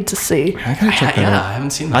one I need to see. I gotta check that out. I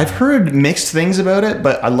haven't seen that. I've heard mixed things about it,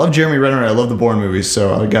 but I love Jeremy Renner and I love the Bourne movies,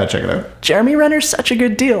 so I gotta check it out. Jeremy Renner's such a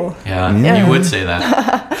good deal. Yeah, you would say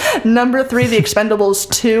that. Number 3, The Expendables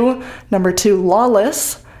 2. Number 2,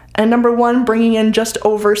 Lawless. And number 1, bringing in just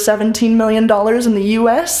over $17 million in the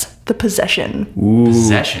U.S., The Possession. Ooh.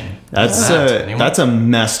 Possession. That's a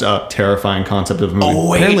messed up, terrifying concept of a movie. Oh,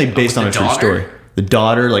 wait. Apparently based on a true daughter? story. The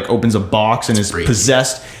daughter opens a box and is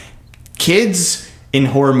possessed. Kids in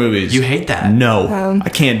horror movies. You hate that? No, I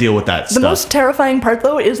can't deal with that The stuff. most terrifying part,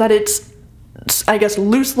 though, is that it's, I guess,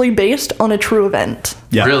 loosely based on a true event.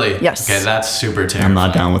 Yeah. Really? Yes. Okay, that's super terrifying. I'm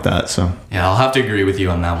not down with that, so. Yeah, I'll have to agree with you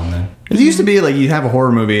on that one then. It used to be like you'd have a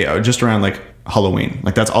horror movie just around like Halloween.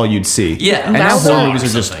 Like that's all you'd see. Yeah, and now they're- horror movies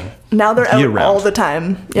are just Now they're out year-round. all the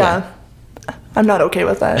time. Yeah. I'm not okay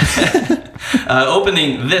with that.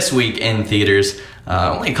 Opening this week in theaters,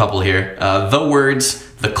 only a couple here. The Words,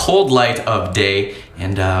 The Cold Light of Day,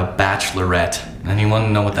 and Bachelorette.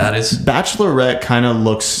 Anyone know what that is? Bachelorette kind of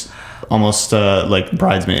looks almost like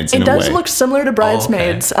Bridesmaids in It a way. does look similar to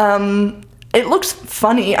Bridesmaids. It looks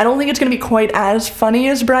funny. I don't think it's going to be quite as funny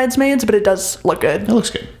as Bridesmaids, but it does look good. It looks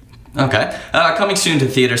good. Okay. Coming soon to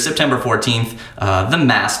theater, September 14th, The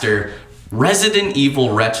Master, Resident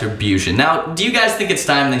Evil Retribution. Now, do you guys think it's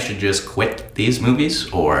time they should just quit these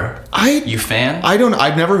movies, or you fan?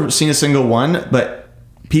 I've never seen a single one, but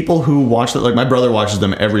people who watch it, like my brother watches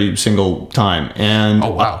them every single time, and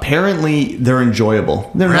apparently they're enjoyable.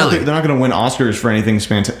 They're Really? not going to win Oscars for anything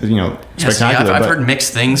spectacular. I've but- heard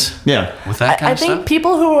mixed things. Yeah. With that kind I of stuff. think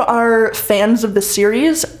people who are fans of the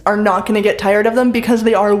series are not going to get tired of them because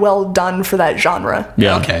they are well done for that genre.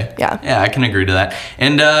 Yeah. Okay. Yeah. Yeah, I can agree to that.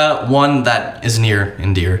 And one that is near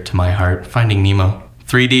and dear to my heart, Finding Nemo.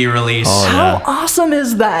 3D release. How awesome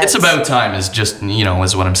is that? It's about time is just,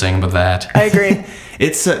 is what I'm saying about that. I agree.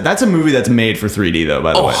 That's a movie that's made for 3D though,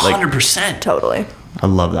 by the way. 100%. Totally. I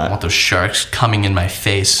love that. I want those sharks coming in my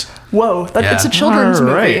face. Whoa, it's a children's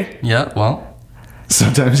movie. Yeah, well.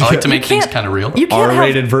 Sometimes I like to make things kind of real. You can't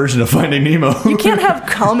R-rated version of Finding Nemo. You can't have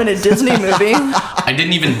cum in a Disney movie. I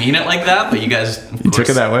didn't even mean it like that, but you guys took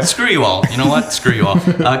it that way. Screw you all. You know what? Screw you all.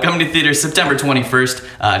 Coming to theaters September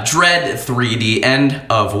 21st. Dread 3D, End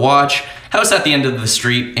of Watch, House at the End of the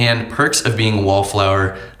Street, and Perks of Being a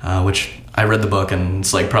Wallflower, which I read the book and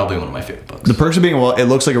it's like probably one of my favorite books. The Perks of Being it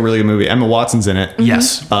looks like a really good movie. Emma Watson's in it.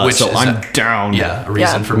 Yes. So I'm down. Yeah, a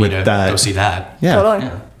reason for me to go see that. Yeah. Totally.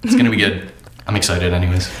 Yeah. It's going to be good. I'm excited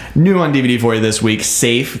anyways. New on DVD for you this week,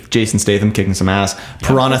 Safe, Jason Statham kicking some ass.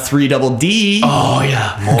 Piranha 3 Double D. Oh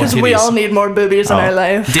yeah, more Because we titties. all need more boobies in our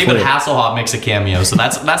life. David Hasselhoff makes a cameo, so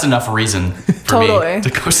that's enough reason for Totally. me to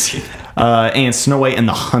go see that. And Snow White and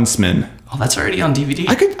the Huntsman. Oh, that's already on DVD.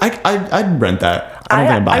 I'd rent that. I don't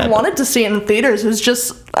think I'd buy I it. wanted to see it in theaters. It was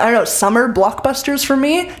just, I don't know, summer blockbusters for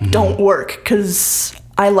me don't work because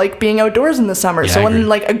I like being outdoors in the summer. Yeah, so I when agree.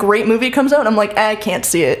 like a great movie comes out, I'm like, I can't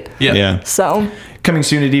see it. Yeah. So, Coming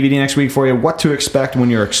soon to DVD next week for you, What to Expect When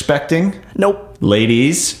You're Expecting. nope.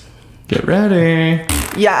 Ladies, get ready.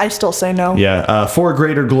 Yeah, I still say no. Yeah, For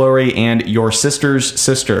Greater Glory and Your Sister's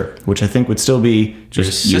Sister, which I think would still be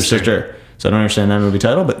just Your Sister. So I don't understand that movie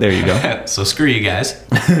title, but there you go. So screw you guys.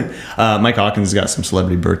 Mike Hawkins has got some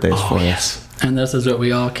celebrity birthdays for us. And this is what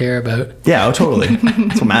we all care about. Yeah, totally.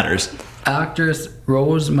 That's what matters. Actress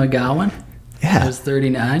Rose McGowan is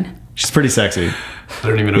 39. She's pretty sexy. I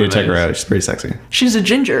don't even know You who check that her is. out. She's pretty sexy. She's a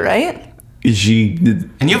ginger, right? She did.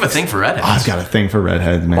 And you have a thing for redheads. I've got a thing for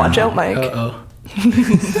redheads, man. Watch out, Mike.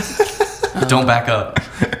 Don't back up.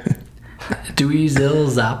 Dweezil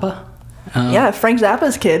Zappa. Yeah, Frank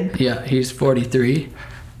Zappa's kid. Yeah, he's 43.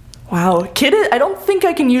 Wow. Kid, I don't think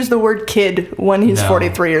I can use the word kid when he's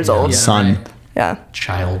 43 years old. Son. Right. Yeah.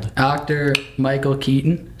 Child. Actor Michael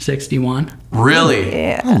Keaton, 61. Really?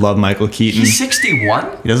 Yeah. I love Michael Keaton. He's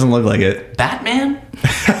 61? He doesn't look like it. Batman?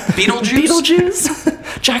 Beetlejuice?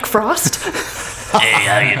 Beetlejuice? Jack Frost? Hey,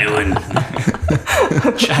 how you doing?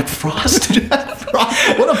 Jack Frost?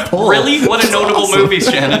 What a pull. Really? What a notable movie,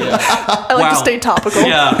 Shannon. I like to stay topical.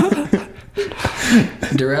 Yeah.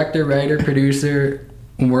 Director, writer, producer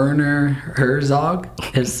Werner Herzog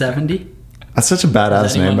is 70. That's such a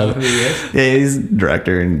badass name. Know who he is? Yeah, he's a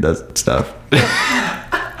director and does stuff.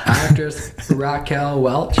 Actress Raquel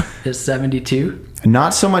Welch is 72.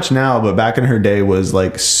 Not so much now, but back in her day was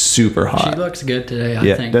like super She hot. looks good today, I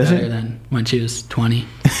Yeah, think, does she? better than when she was 20.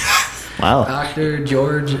 Wow. Actor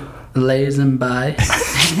George Lazenby.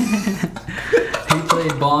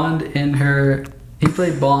 He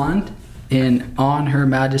played Bond in On Her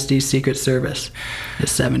Majesty's Secret Service.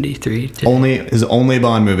 Is 73 today. His only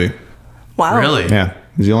Bond movie. Wow. Really? Yeah,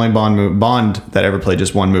 he's the only Bond that ever played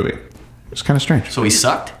just one movie. It's kind of strange. So he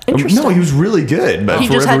sucked? Interesting. No, he was really good, but He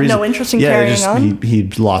for just whatever had no reason, interest in carrying on? He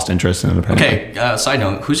lost interest in it. Apparently. Okay, side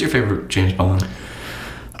note, who's your favorite James Bond?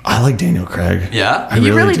 I like Daniel Craig. Yeah? I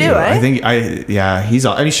You really do, eh? I think he's.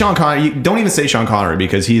 I mean, Sean Connery. Don't even say Sean Connery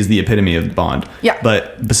because he is the epitome of Bond. Yeah.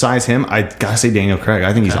 But besides him, I gotta say Daniel Craig.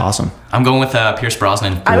 I think he's awesome. I'm going with Pierce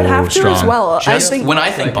Brosnan. I would have to as strong. well. Just I think when I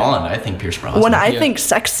think Bond, I think Pierce Brosnan. when I think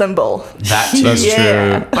sex symbol. That's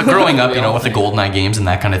Yeah. true. But growing up, with the GoldenEye games and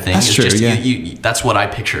that kind of thing, That's it's true, just yeah. that's what I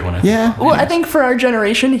picture when I think Yeah. Well, I think for our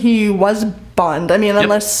generation, he was Bond. I mean,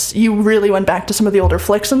 unless you really went back to some of the older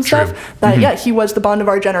flicks and stuff, that Mm-hmm. he was the Bond of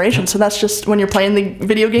our generation. So that's just when you're playing the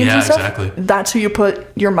video games Yeah, and stuff. exactly. That's who you put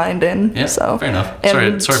your mind in. Yeah, so fair enough.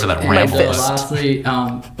 And Sorry for that my ramble. fist. Lastly,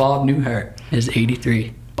 Bob Newhart is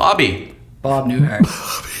 83. Bobby. Bob Newhart.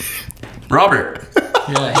 Robert.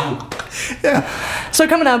 Yeah, him. So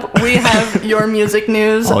coming up, we have your music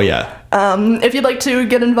news. Oh yeah. If you'd like to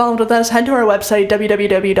get involved with us, head to our website,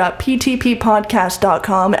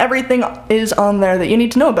 www.ptppodcast.com. Everything is on there that you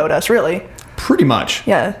need to know about us, really. Pretty much.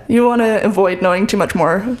 Yeah, you want to avoid knowing too much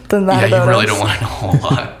more than that Yeah, about you really us. don't want to know a whole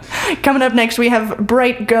lot. Coming up next, we have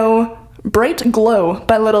Bright Glow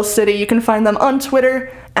by Little City. You can find them on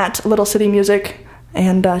Twitter at Little City Music,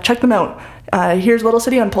 and check them out. Here's Little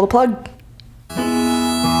City on Pull the Plug.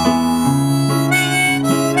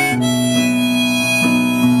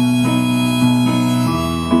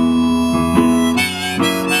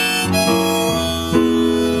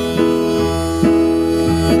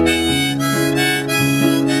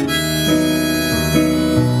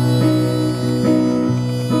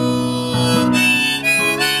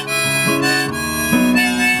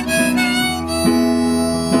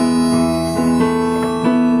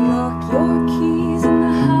 Lock your keys in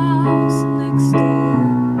the house next door.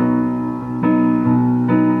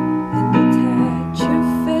 Then attach your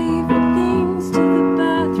favorite things to the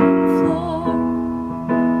bathroom floor.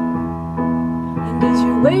 And as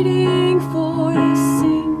you're waiting for the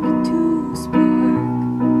sink to spark,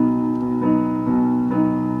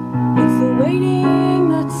 it's the waiting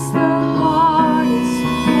that's the hardest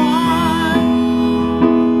part.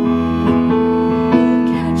 We'll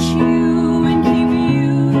catch you and keep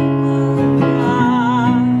you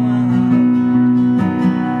alive.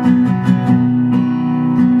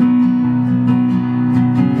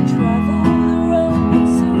 Travel the road in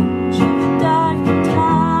search of a dark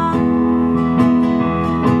time.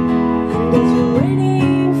 And as you're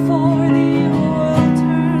waiting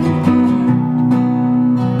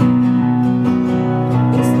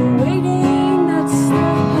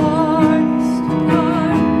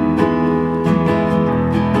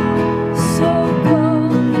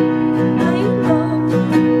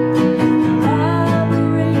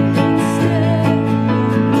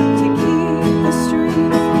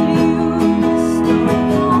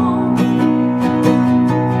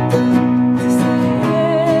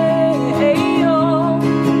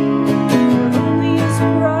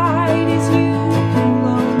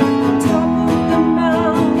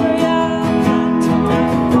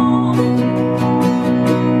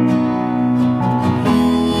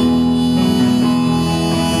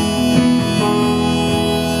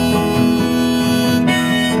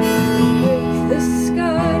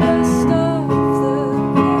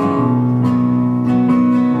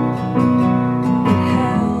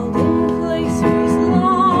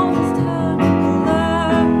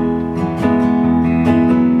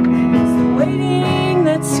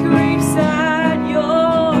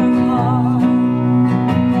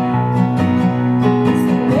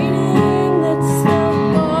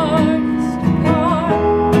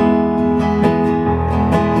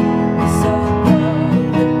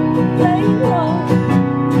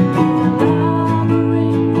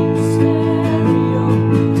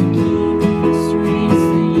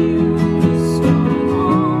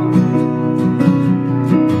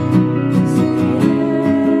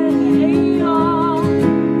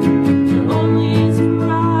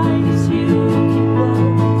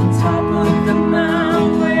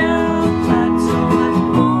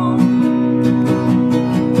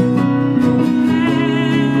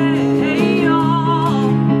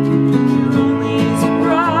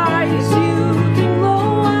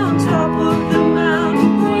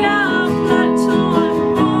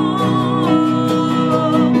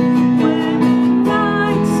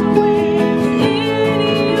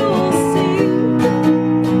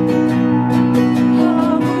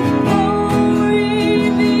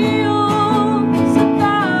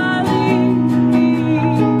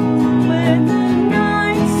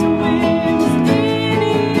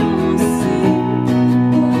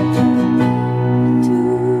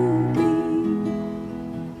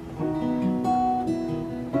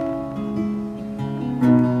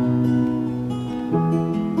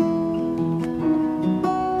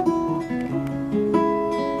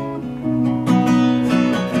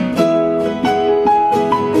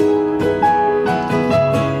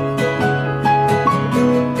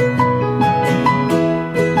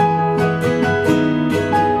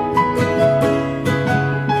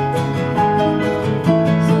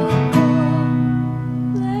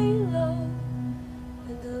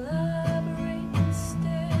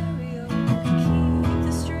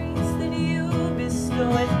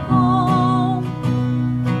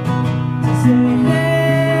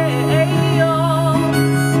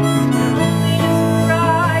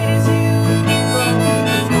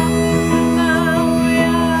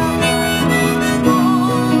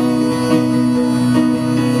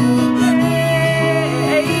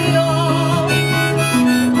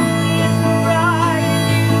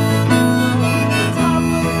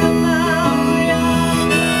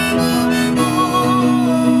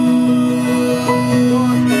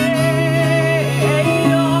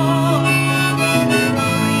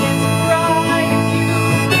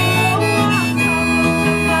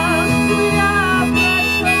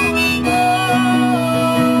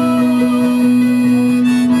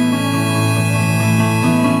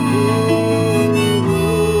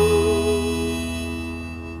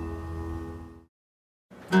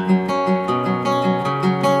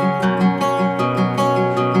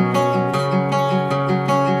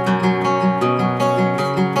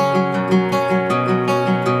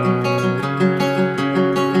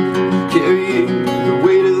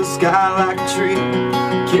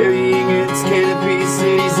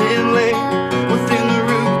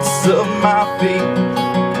my feet.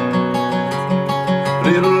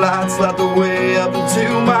 Little lights light the way up into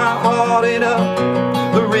my heart and up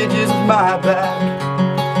the ridges of my back.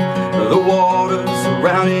 The waters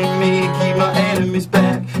surrounding me keep my enemies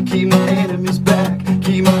back, keep my enemies back,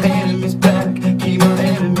 keep my enemies back, keep my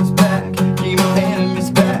enemies back, keep my enemies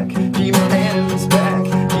back, keep my enemies back,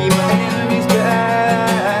 keep my enemies back.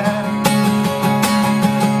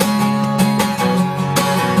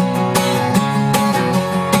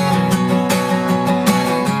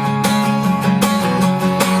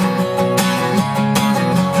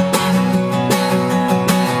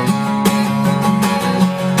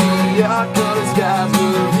 The skies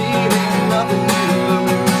are revealing nothing new. The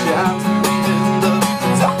moon shines through in the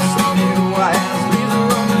tops of you. I ask me to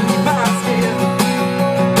run through my skin.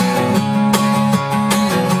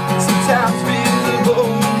 Sometimes feel the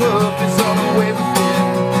blowing up is on the way within.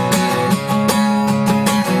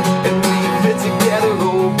 And we fit together,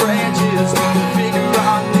 old branches, we can figure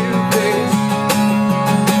out new pace.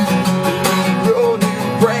 And we grow new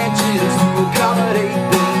branches to accommodate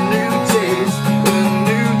the new taste, the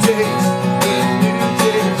new taste.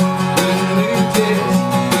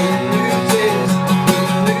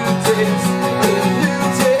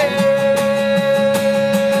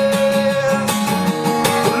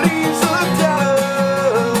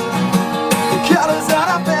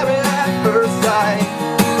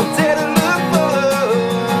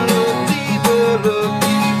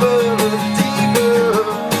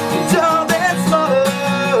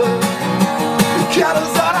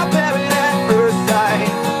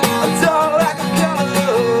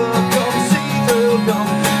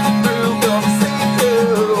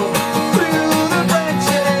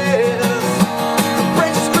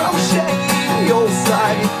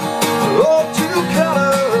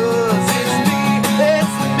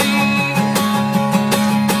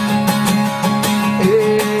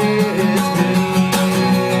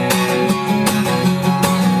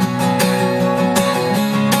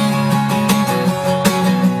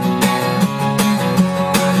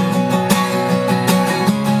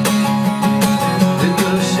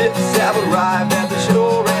 Arrived at the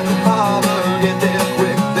shore and the harbor. Get there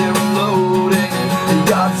quick, they're unloading. And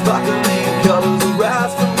God's sparkling colors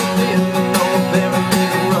arise from within. And all the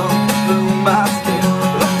barricade runs through my skin.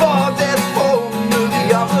 The fog that's falling through the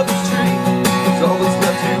arms of the tree. There's always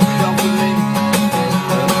left to comfort me.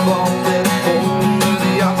 And the fog that's falling through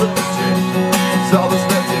the arms of the tree. There's always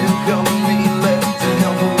left to comfort me, left to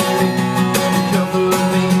comfort me. Comfort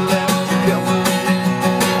me, left to comfort me.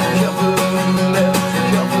 Comfort me, left to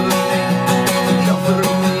comfort me. Comfort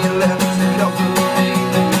me, left to comfort me,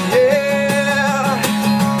 yeah.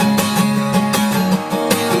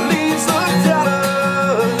 The leaves look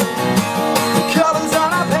tattered, the colors are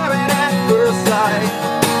not apparent at first sight.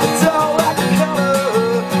 It's all like a color,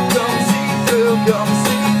 come see through, come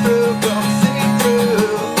see through, come see through.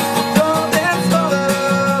 Don't dance color,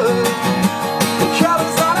 the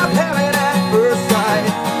colors are not apparent at first sight.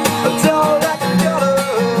 It's all like a color,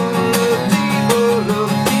 look deeper,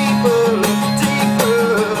 look deeper, look deeper.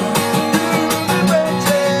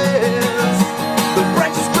 The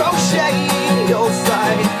branches grow shade your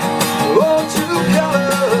side. Oh, true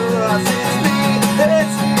colors, it's me,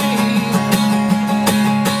 it's me.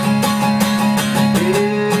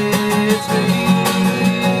 It's me.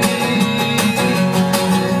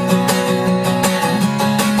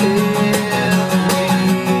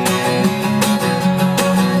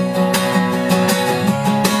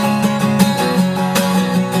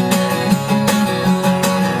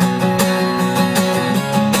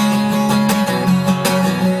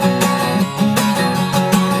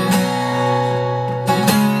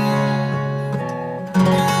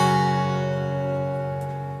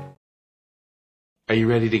 Are you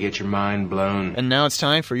ready to get your mind blown? And now it's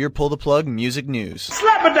time for your Pull the Plug music news.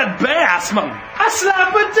 Slap at that bass, man! I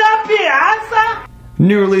slap at that bass!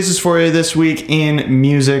 New releases for you this week in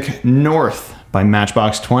music: North by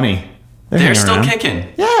Matchbox 20. They're still around. kicking.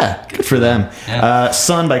 Yeah, good for them. Yeah.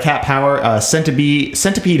 Sun by Cat Power. Centipede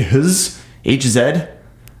Hz, HZ.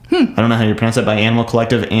 I don't know how you pronounce that, by Animal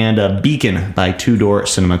Collective. And Beacon by Two Door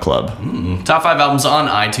Cinema Club. Top 5 albums on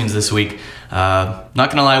iTunes this week. Not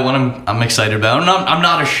gonna lie, one I'm excited about. I'm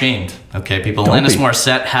not ashamed. Okay, people. Alanis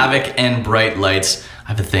Morissette, Havoc, and Bright Lights. I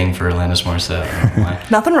have a thing for Alanis Morissette. I don't know why.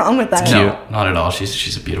 Nothing wrong with that. No, not at all.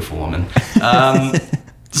 She's a beautiful woman.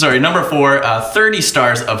 Sorry, number 4, 30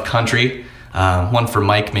 Stars of Country. One for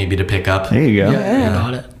Mike maybe to pick up. There you go. Yeah, I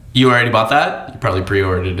bought it. You already bought that? You probably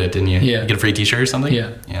pre-ordered it, didn't you? Yeah. You get a free t-shirt or something?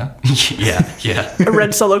 Yeah. Yeah? yeah. A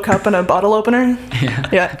red Solo cup and a bottle opener.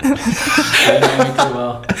 Yeah.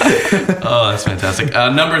 Oh, that's fantastic.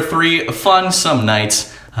 Number 3, Fun Some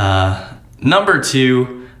Nights. Number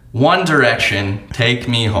 2, One Direction, Take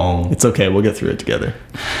Me Home. It's okay. We'll get through it together.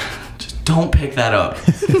 Just don't pick that up.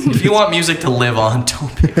 If you want music to live on,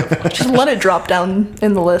 don't pick up. Just let it drop down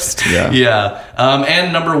in the list. Yeah.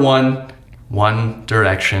 And number 1, One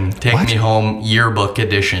Direction, Take Me Home Yearbook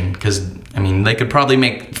Edition. Because, I mean, they could probably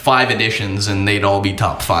make 5 editions and they'd all be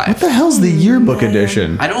top 5. What the hell's the yearbook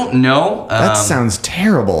edition? I don't know. That sounds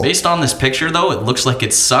terrible. Based on this picture, though, it looks like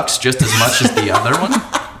it sucks just as much as the other one.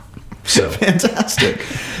 So fantastic.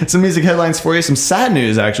 Some music headlines for you. Some sad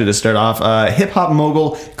news, actually, to start off. Hip-hop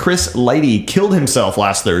mogul Chris Lighty killed himself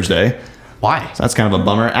last Thursday. Why? So that's kind of a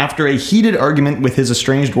bummer. After a heated argument with his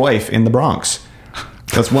estranged wife in the Bronx.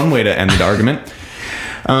 That's one way to end the argument.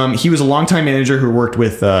 He was a longtime manager who worked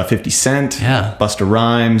with 50 Cent, Busta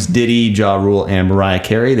Rhymes, Diddy, Ja Rule, and Mariah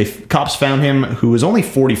Carey. Cops found him, who was only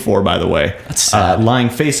 44, by the way, lying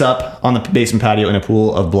face up on the basement patio in a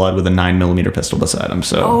pool of blood with a 9mm pistol beside him.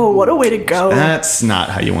 So, oh, what a way to go. That's not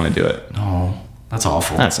how you want to do it. No, that's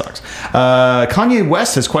awful. That sucks. Kanye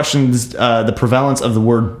West has questioned the prevalence of the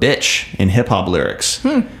word bitch in hip-hop lyrics.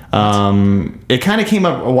 It kind of came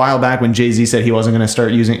up a while back when Jay-Z said he wasn't going to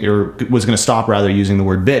start using, or was going to stop rather using the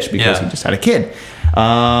word bitch because he just had a kid.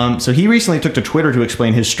 So he recently took to Twitter to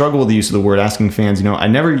explain his struggle with the use of the word, asking fans, I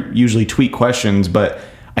never usually tweet questions, but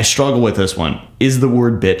I struggle with this one. Is the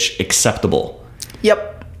word bitch acceptable? Yep.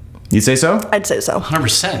 You'd say so? I'd say so.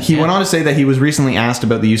 100%. He went on to say that he was recently asked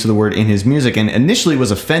about the use of the word in his music and initially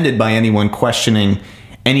was offended by anyone questioning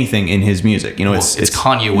anything in his music. It's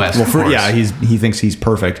Kanye West, of course. Yeah, he thinks he's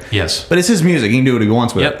perfect. Yes. But it's his music. He can do what he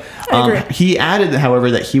wants with it. I agree. He added, however,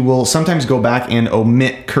 that he will sometimes go back and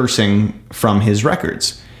omit cursing from his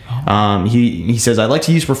records. He says, I'd like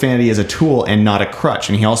to use profanity as a tool and not a crutch.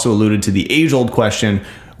 And he also alluded to the age-old question,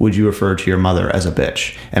 would you refer to your mother as a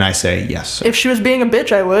bitch? And I say yes. If she was being a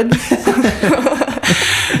bitch, I would.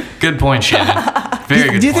 Good point, Shannon. Very good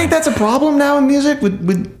point. Do you think that's a problem now in music with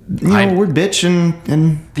word bitch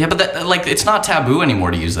and yeah, but it's not taboo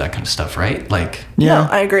anymore to use that kind of stuff, right? No,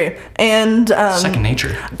 I agree. And second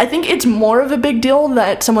nature. I think it's more of a big deal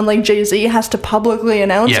that someone like Jay-Z has to publicly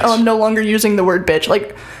announce, oh, I'm no longer using the word bitch.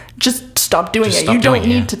 Just stop doing it. You don't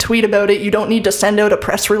need to tweet about it. You don't need to send out a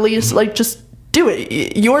press release. Just do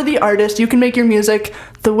it. You're the artist. You can make your music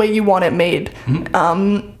the way you want it made.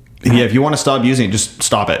 If you want to stop using it, just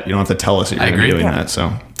stop it. You don't have to tell us that you're going to be doing that.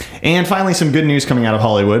 So, and finally, some good news coming out of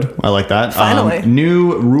Hollywood. I like that. Finally.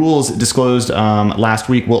 New rules disclosed last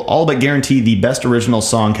week will all but guarantee the Best Original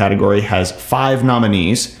Song category has 5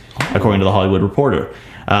 nominees, according to the Hollywood Reporter.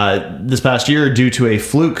 This past year, due to a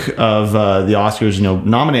fluke of the Oscars,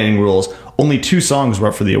 nominating rules, only 2 songs were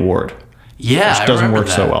up for the award. Yeah, which doesn't work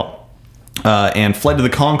so well. And Flight of the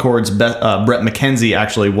Conchords, Brett McKenzie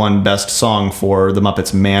actually won Best Song for the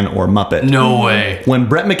Muppets Man or Muppet. No way. When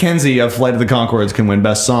Brett McKenzie of Flight of the Conchords can win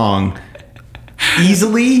Best Song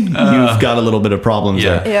easily, you've got a little bit of problems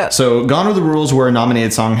there. Yeah. So Gone Are the Rules, where a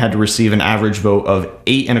nominated song had to receive an average vote of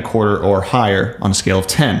 8.25 or higher on a scale of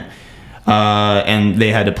 10. And they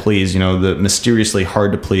had to please, the mysteriously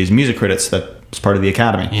hard to please music critics that's part of the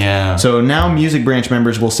Academy. Yeah. So now music branch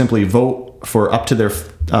members will simply vote for up to their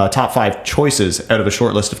top 5 choices out of a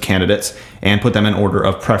short list of candidates and put them in order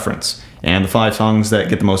of preference. And the 5 songs that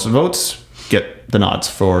get the most votes get the nods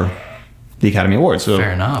for the Academy Awards. So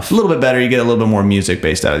fair enough. A little bit better. You get a little bit more music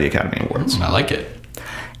based out of the Academy Awards. I like it.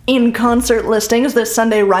 In concert listings, this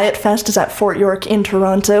Sunday Riot Fest is at Fort York in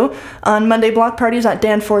Toronto. On Monday, Block Party's at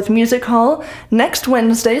Danforth Music Hall. Next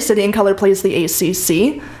Wednesday, City and Colour plays the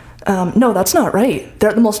ACC. No, that's not right. They're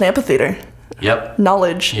at the Molson Amphitheater. Yep.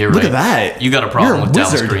 Knowledge. You're right. Look at that. You got a problem with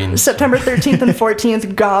Dallas Green. September 13th and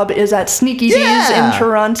 14th, Gob is at Sneaky D's in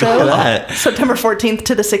Toronto. Look at that. September 14th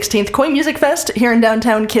to the 16th, Koi Music Fest here in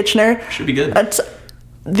downtown Kitchener. Should be good.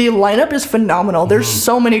 The lineup is phenomenal. There's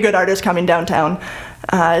so many good artists coming downtown.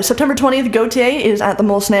 September 20th, Gautier is at the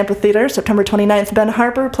Molson Amphitheater. September 29th, Ben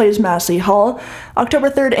Harper plays Massey Hall. October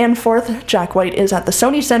 3rd and 4th, Jack White is at the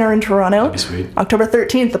Sony Centre in Toronto. That'd be sweet. October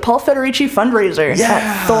 13th, the Paul Federici fundraiser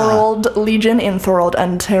at Thorold Legion in Thorold,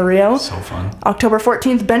 Ontario. So fun. October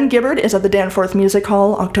 14th, Ben Gibbard is at the Danforth Music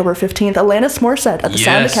Hall. October 15th, Alanis Morissette at the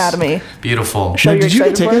Sound Academy. Beautiful. Did you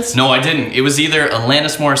get tickets? No, I didn't. It was either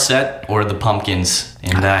Alanis Morissette or the Pumpkins,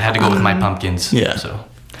 and I had to go with my Pumpkins. Yeah. So.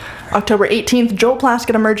 October 18th, Joel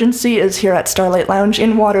Plaskett Emergency is here at Starlight Lounge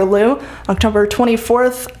in Waterloo. October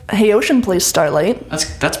 24th, Hey Ocean plays Starlight.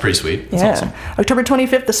 That's pretty sweet. That's awesome. October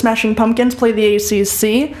 25th, the Smashing Pumpkins play the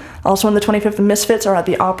ACC. Also on the 25th, the Misfits are at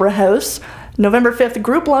the Opera House. November 5th,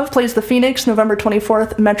 Group Love plays the Phoenix. November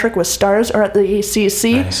 24th, Metric with Stars are at the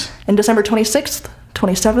ACC. Nice. And December 26th,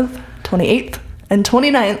 27th, 28th, and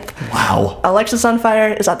 29th. Wow. Alexis on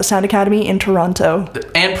Fire is at the Sound Academy in Toronto.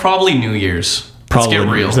 And probably New Year's. Let's Probably get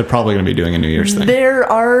real. They're probably going to be doing a New Year's thing. There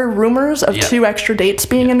are rumors of 2 extra dates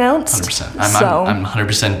being announced. 100%. I'm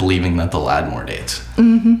 100% believing that they'll add more dates.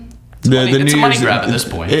 Mm-hmm. It's a money grab at this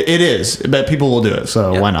point. It is, but people will do it,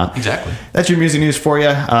 so why not? Exactly. That's your music news for you.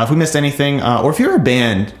 If we missed anything, or if you're a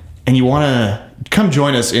band and you want to come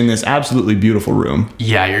join us in this absolutely beautiful room,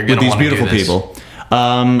 yeah, you're with gonna these wanna beautiful do this. people,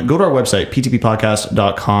 go to our website,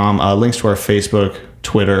 ptppodcast.com. Links to our Facebook,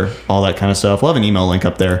 Twitter, all that kind of stuff. We'll have an email link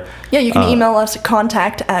up there. Yeah, you can email us at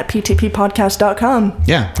contact@ptppodcast.com.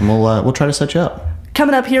 Yeah, and we'll try to set you up.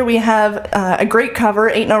 Coming up here, we have a great cover,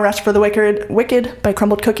 Ain't No Rest for the Wicked by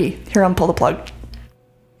Crumbled Cookie, here on Pull the Plug.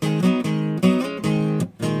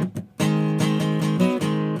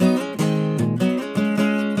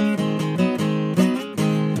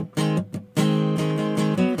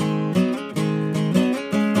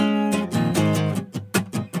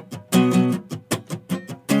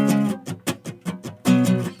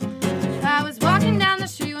 I was walking down the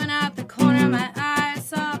street when out the corner of my eye I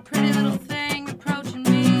saw a pretty little thing approaching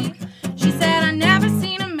me. She said, I never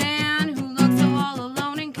seen a man who looks so all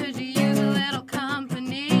alone and could you use a little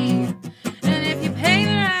company? And if you pay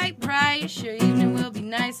the right price, your evening will be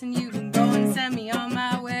nice and you can go and send me on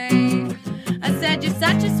my way. I said, you're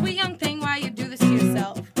such a sweet young thing, why you do this to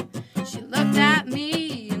yourself? She looked at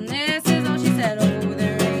me and this is all she said, oh,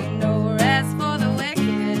 there ain't no rest for the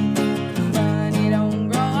wicked. Money don't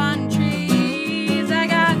grow on trees. I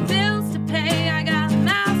got bills to pay, I got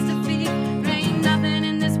mouths to feed. There ain't nothing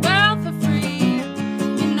in this world for free.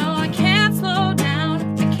 You know I can't slow down,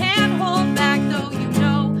 I can't hold back, though you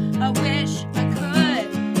know I wish I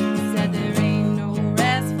could. Said there ain't no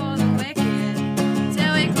rest for the wicked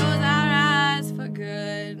till we close our eyes for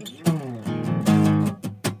good.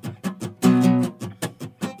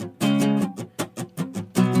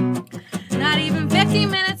 Not even 15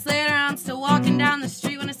 minutes later, I'm still walking down the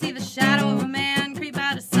street when I see the shadow of a man creep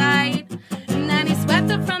out of sight. And then he swept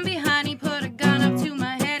up from behind, he put a gun up to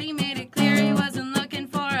my head, he made it clear he wasn't looking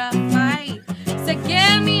for a fight. He said,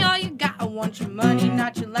 give me all you got, I want your money,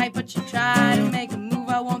 not your life, but you try to make a move,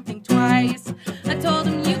 I won't think twice. I told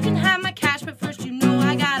him, you can have my cash, but first you know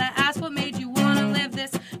I gotta ask what made you wanna live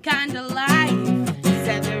this kind of life. He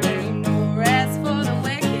said, there ain't no rest for the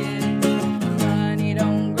wicked. Money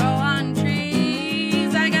don't grow on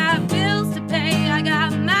trees. I got bills to pay, I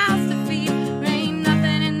got mouths to feed. There ain't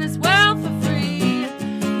nothing in this world for free.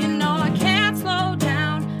 You know I can't slow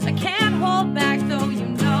down, I can't hold back, though you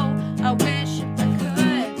know I wish I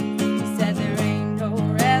could. He said there ain't no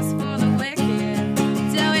rest for the wicked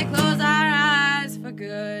till we close our eyes for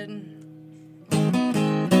good.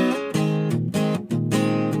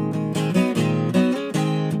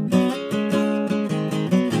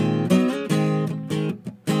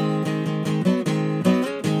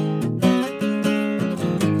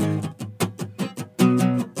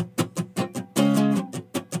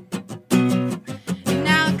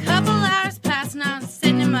 Now a couple hours pass and I'm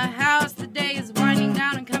sitting in my house. The day is winding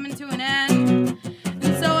down and coming to an end.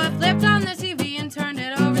 And so I flipped on the TV and turned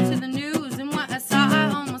it over to the news. And what I saw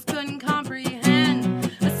I almost couldn't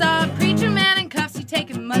comprehend. I saw a preacher man in cuffs, he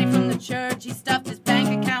taking money from the church. He stuffed his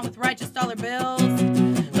bank account with righteous dollar bills.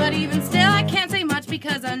 But even still I can't say much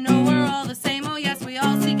because I know we're all the same. Oh yes, we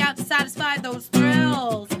all seek out to satisfy those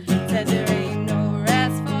thrills. Said there ain't no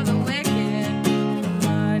rest for the wicked.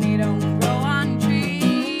 Money don't grow on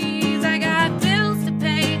trees. I got bills to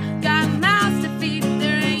pay, got mouths to feed.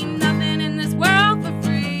 There ain't nothing in this world for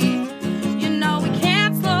free. You know we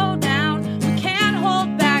can't slow down, we can't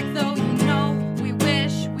hold back, though you know we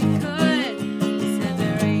wish we could. Said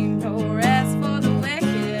there ain't no rest for the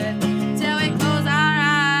wicked till we close our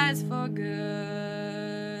eyes for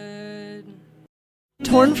good.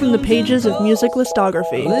 Torn from the pages of music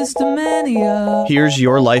listography. Here's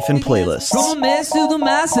your life in playlists.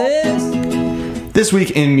 This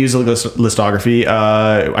week in music listography,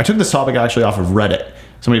 I took this topic actually off of Reddit.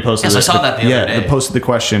 Somebody posted Yes, I saw that the other day. They posted the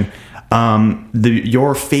question,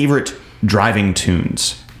 your favorite driving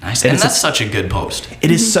tunes. Nice. And that's such a good post. It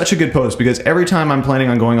is such a good post because every time I'm planning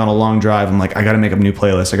on going on a long drive, I'm like, I got to make a new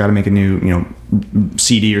playlist. I got to make a new,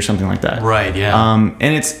 CD or something like that. Right. Yeah. And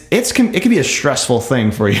it can be a stressful thing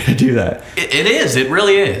for you to do that. It is. It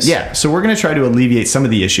really is. Yeah. So we're going to try to alleviate some of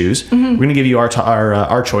the issues. Mm-hmm. We're going to give you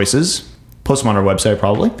our choices, post them on our website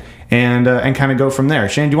probably, and kind of go from there.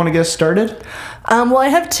 Shane, do you want to get us started? Well, I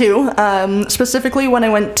have 2. Specifically, when I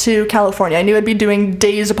went to California, I knew I'd be doing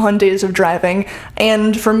days upon days of driving,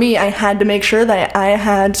 and for me, I had to make sure that I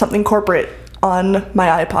had something corporate on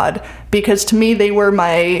my iPod, because to me, they were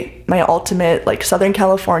my ultimate, Southern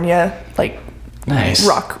California, Nice.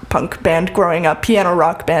 rock punk band growing up, piano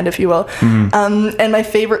rock band, if you will. And my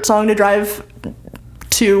favorite song to drive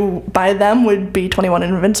to by them would be 21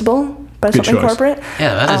 Invincible by Good Something choice. Corporate.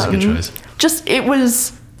 Yeah, that is a good choice. Just it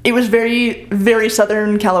was very, very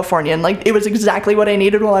Southern Californian. Like, it was exactly what I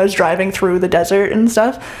needed while I was driving through the desert and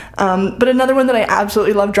stuff. But another one that I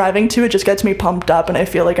absolutely love driving to, it just gets me pumped up and I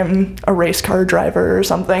feel like I'm a race car driver or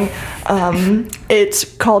something. It's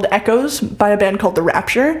called Echoes by a band called The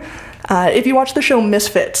Rapture. If you watch the show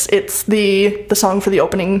Misfits, it's the song for the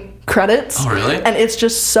opening credits. Oh, really? And it's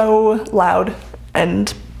just so loud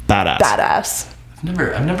and badass.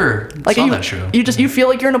 I've never Like saw you, that show. you feel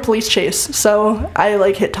like you're in a police chase. So I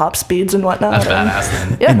like hit top speeds and whatnot. That's badass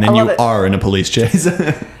then. Yeah, And then I love you it. are in a police chase.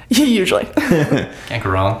 Usually. Can't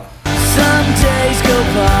go wrong. Some days go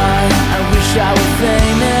by, I wish I were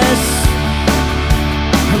famous,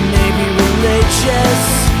 or maybe religious,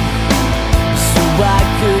 so I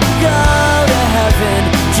could go to heaven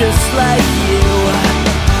just like you.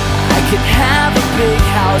 I could have a big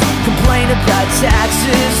house, complain about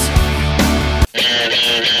taxes.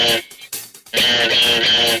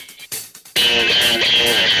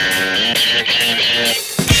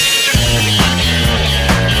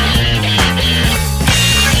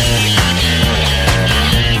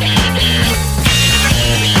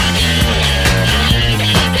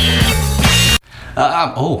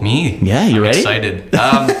 Me? Yeah, you ready? Excited.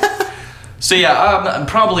 So yeah,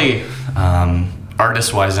 probably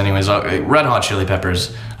artist-wise, anyways. Red Hot Chili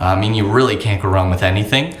Peppers. I mean, you really can't go wrong with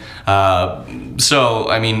anything. So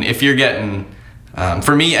I mean, if you're getting,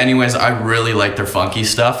 for me, anyways, I really like their funky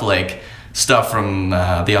stuff, like stuff from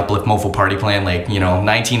the Uplift Mofo Party Plan, like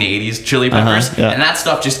 1980s Chili Peppers, yeah. and that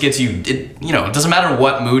stuff just gets you. It doesn't matter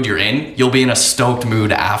what mood you're in, you'll be in a stoked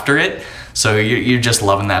mood after it. So you're just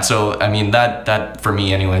loving that. So I mean that for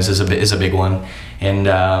me anyways is a big one,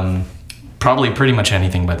 and probably pretty much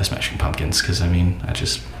anything by the Smashing Pumpkins, because I mean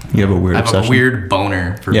you have a weird I have obsession. a weird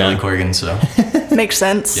boner for Billy Corgan. So Makes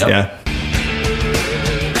sense. Yep. Yeah.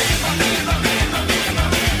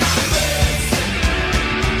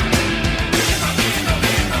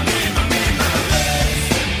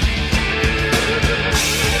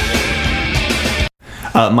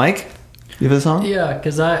 Mike, you have a song? Yeah,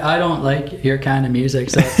 because I don't like your kind of music,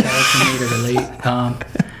 so it's hard for me to relate.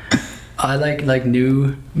 I like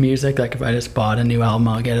new music. Like if I just bought a new album,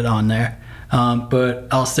 I'll get it on there. But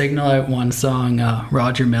I'll signal out one song,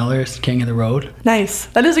 Roger Miller's "King of the Road." Nice.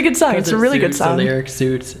 That is a good song. It's a really good song. The lyric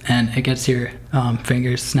suits, and it gets your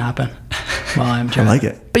fingers snapping while I'm driving. I like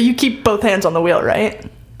it. But you keep both hands on the wheel, right?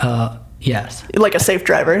 Yes. Like a safe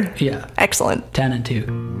driver. Yeah. Excellent. 10 and 2.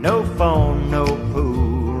 No phone, no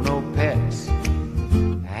pool, no pets.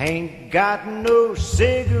 I ain't got no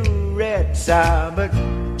cigarettes. But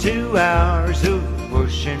 2 hours of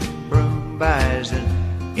pushing broom buys an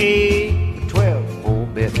 8 to 12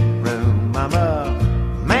 4-bedroom. I'm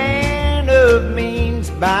a man of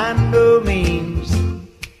means, by no means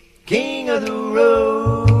king of the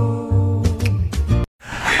road.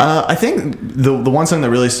 I think the one song that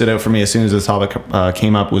really stood out for me as soon as this topic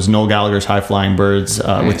came up was Noel Gallagher's High Flying Birds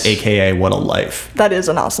with AKA What a Life. That is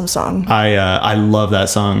an awesome song. I love that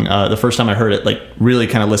song. The first time I heard it, like really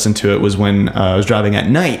kind of listened to it, was when I was driving at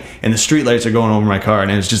night and the streetlights are going over my car,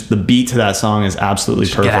 and it's just the beat to that song is absolutely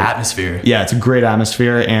perfect. Get atmosphere. Yeah, it's a great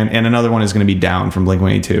atmosphere. And another one is going to be Down from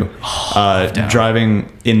Blink-182.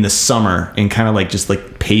 Driving in the summer in kind of like just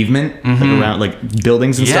like pavement, like around like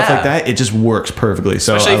buildings and stuff like that. It just works perfectly.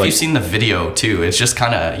 So especially if you've seen the video too, it's just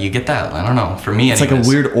kind of, you get that, I don't know, for me it's anyways. like a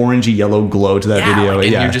weird orangey yellow glow to that video. Like,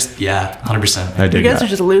 and yeah, you're just 100%. I dig You guys that. are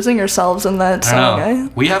just losing yourselves in that I song, know. eh?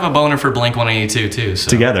 We have a boner for Blink-182 too. So.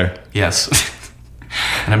 Together. Yes.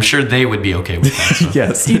 And I'm sure they would be okay with that. So.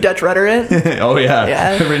 Yes. You Dutch rudder it? Oh yeah.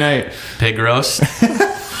 Yeah. Every night. Pig roast.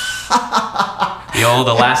 The old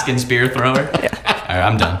Alaskan spear thrower. Yeah. All right,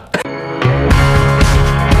 I'm done.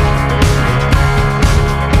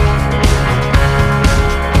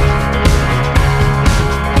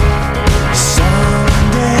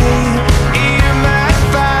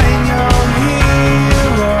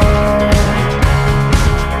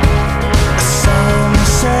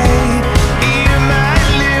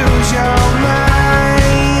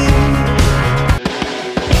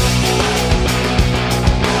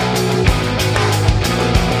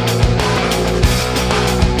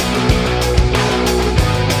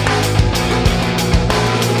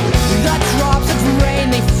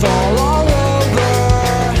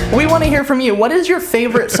 We want to hear from you. What is your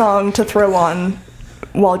favorite song to throw on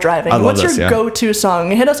while driving? I love What's this, your yeah. go-to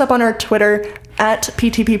song? Hit us up on our Twitter at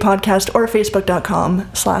PTP Podcast or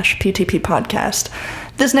Facebook.com/PTP Podcast.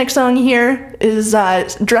 This next song here is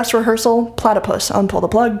Dress Rehearsal, Platypus on Pull the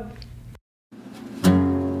Plug.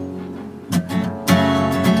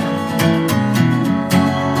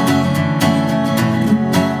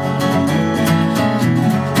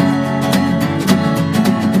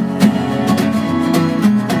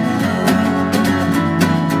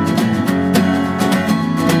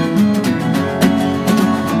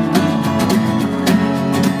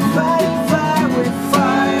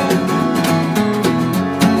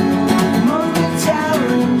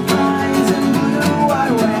 Towering pines and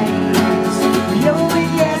blue-eyed waves.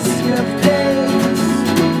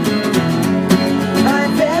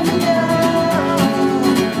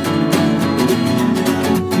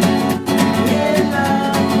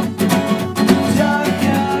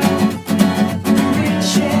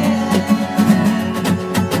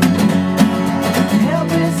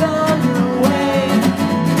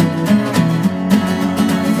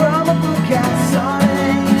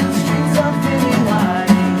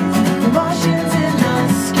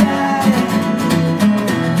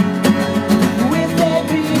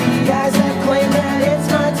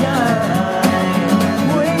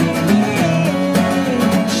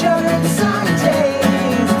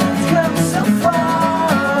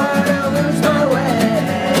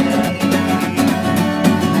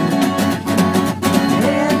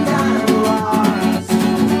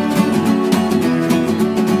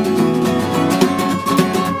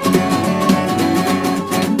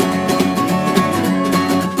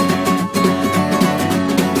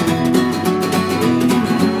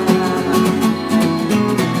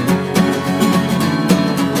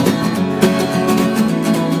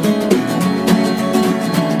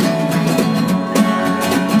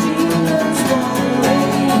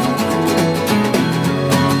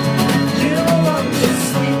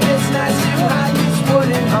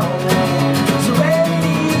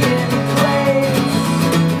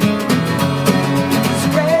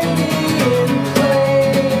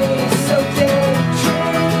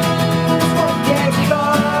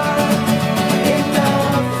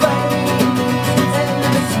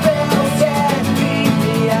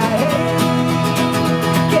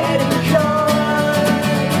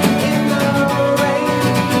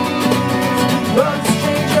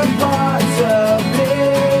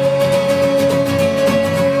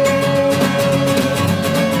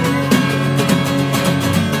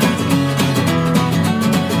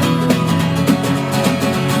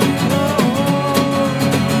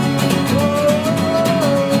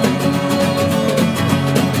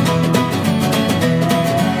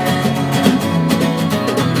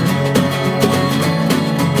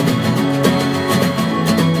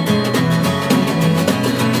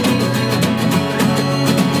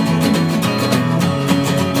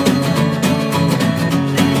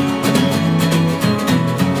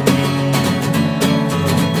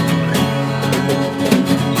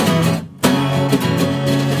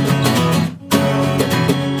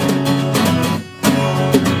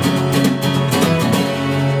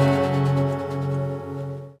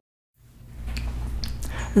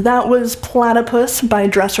 That was Platypus by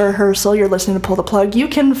Dress Rehearsal. You're listening to Pull the Plug. You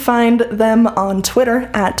can find them on Twitter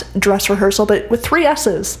at Dress Rehearsal, but with 3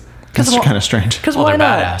 S's. That's kind of strange. Because Well, why they're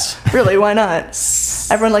not? badass. Really, why not?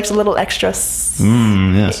 Everyone likes a little extra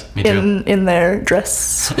Yes. Me too. in their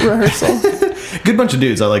dress rehearsal. Good bunch of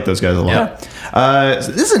dudes. I like those guys a lot.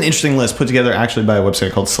 So this is an interesting list put together actually by a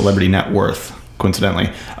website called Celebrity Net Worth, coincidentally,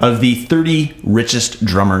 of the 30 richest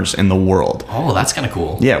drummers in the world. Oh, that's kind of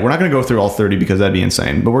cool. Yeah, we're not going to go through all 30 because that'd be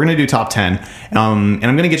insane, but we're going to do top 10. And I'm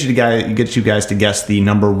going to get you guys to guess the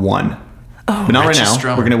number 1. Oh, but not right richest now.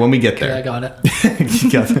 drummer. We're going to when we get Okay, there. I got it. You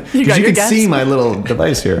got You your can guess? see my little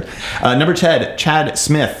device here. Number 10, Chad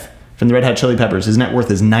Smith from the Red Hot Chili Peppers. His net worth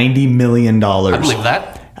is $90 million. I believe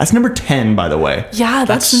that. That's number 10, by the way. Yeah,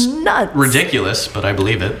 that's nuts. Ridiculous, but I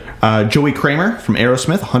believe it. Joey Kramer from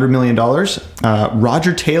Aerosmith, $100 million.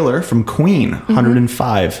 Roger Taylor from Queen,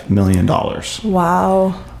 $105 million.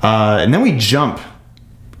 Wow. And then we jump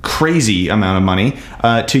crazy amount of money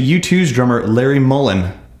to U2's drummer Larry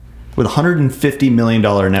Mullen with $150 million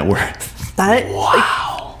net worth.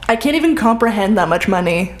 Wow. I can't even comprehend that much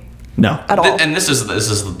money No. at all. And this is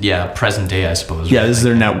present day, I suppose. Yeah, right? this is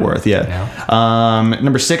their net worth, yeah.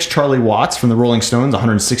 Number 6, Charlie Watts from the Rolling Stones,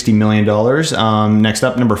 $160 million. Next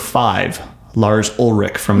up, number 5, Lars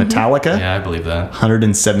Ulrich from Metallica. Yeah, I believe that.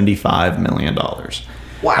 $175 million.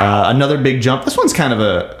 Wow. Another big jump. This one's kind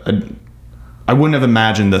of I wouldn't have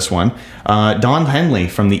imagined this one. Don Henley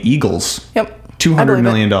from the Eagles. Yep. $200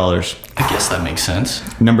 million. I guess that makes sense.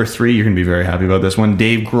 Number 3, you're going to be very happy about this one.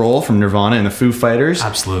 Dave Grohl from Nirvana and the Foo Fighters.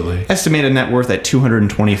 Absolutely. Estimated net worth at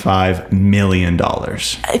 $225 million.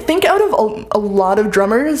 I think out of a lot of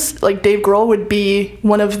drummers, like Dave Grohl would be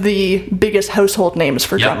one of the biggest household names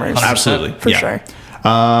for drummers. 100%. Absolutely. For sure.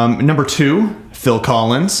 Number 2, Phil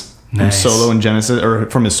Collins. Nice. From solo in Genesis, or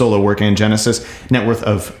from his solo work in Genesis, net worth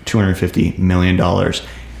of $250 million.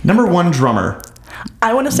 Number 1 drummer.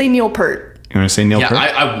 I want to say Neil Peart. You want to say Neil Peart?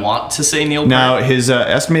 I want to say Neil Peart. Now, his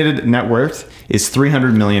estimated net worth is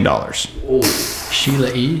 $300 million. Oh.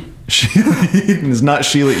 Sheila E. It's not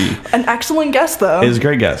Sheila E. An excellent guess, though. It's a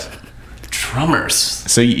great guess. Drummers.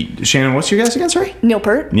 So, Shannon, what's your guess again, sorry? Neil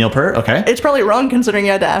Peart. Neil Peart, okay. It's probably wrong considering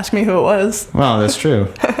you had to ask me who it was. Well, that's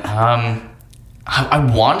true.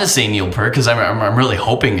 I want to say Neil Peart because I'm really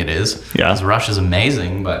hoping it is. Yeah. Because Rush is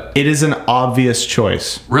amazing, but... It is an obvious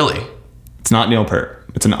choice. Really? It's not Neil Peart.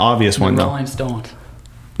 It's an obvious one, though. Rolling Stones.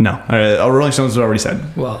 No. Rolling Stones was already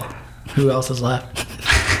said. Well, who else is left?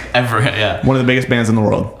 Yeah. One of the biggest bands in the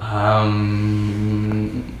world. I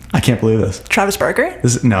can't believe this. Travis Barker?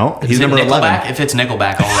 No, he's number Nickelback? 11. If it's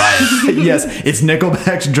Nickelback, all right. Yes, it's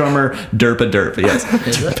Nickelback's drummer, Derpa Derp. Yes.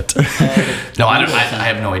 Is it? No, I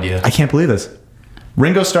have no idea. I can't believe this.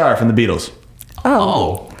 Ringo Starr from the Beatles.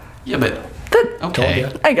 Oh. Yeah, but...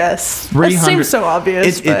 Okay. I guess. That seems so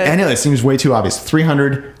obvious. I know, it seems way too obvious.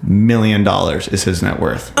 $300 million is his net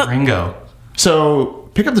worth. Ringo. So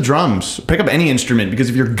pick up the drums. Pick up any instrument, because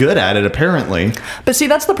if you're good at it, apparently. But see,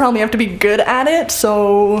 that's the problem. You have to be good at it.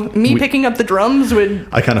 So picking up the drums would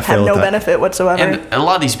have no benefit whatsoever. And a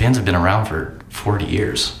lot of these bands have been around for 40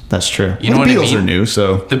 years. That's true. You know what the I Beatles mean? are new,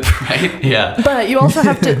 so. Right? Yeah. But you also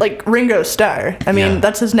have to, like, Ringo Starr. I mean,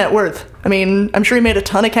 that's his net worth. I mean, I'm sure he made a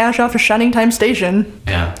ton of cash off of Shining Time Station.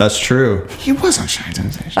 Yeah. That's true. He was on Shining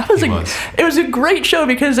Time Station. It was a great show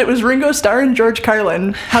because it was Ringo Starr and George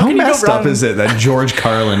Carlin. How can you go messed wrong? up is it that George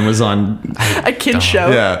Carlin was on a kid's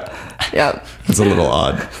show? Yeah. Yeah. It's a little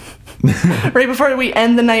odd. Right before we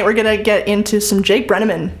end the night, we're going to get into some Jake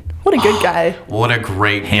Brenneman. What a good guy. What a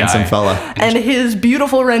great handsome guy. fella. And his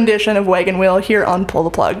beautiful rendition of Wagon Wheel here on Pull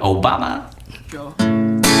the Plug. Obama. Go.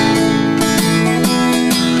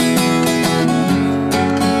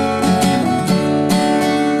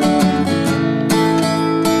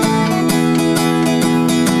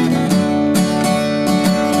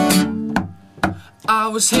 I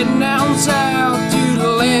was heading down south to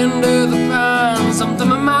the land of the pines. I'm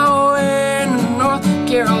thumbing my way to North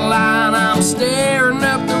Carolina. I'm staring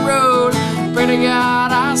up the road. Pray to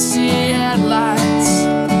God I see headlights.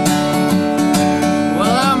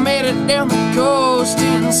 Well, I made it down the coast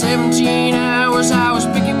in 17 hours. I was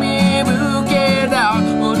picking me a bouquet of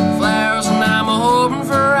dogwood flowers, and I'm hoping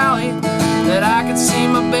for Raleigh that I could see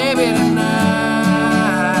my baby tonight.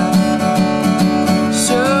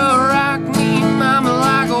 So rock me, mama,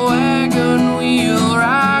 like a wagon wheel.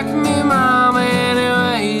 Rock me, mama, any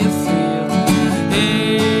way you feel.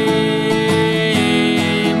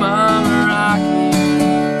 Hey, mama, rock me.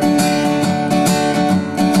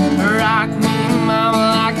 Rock me, mama,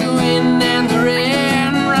 like the wind and the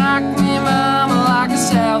rain. Rock me, mama, like a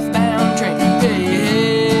southbound train. Hey,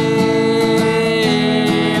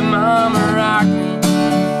 mama, rock me.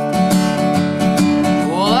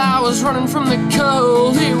 Well, I was running from the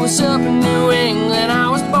cold. It was up in New England. I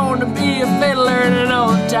was born to be a fiddler in an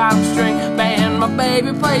old-time string band. My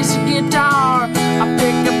baby plays the guitar. I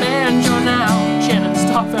pick a banjo now. Shannon,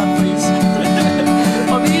 stop that, please.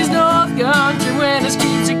 Well, these North Country winters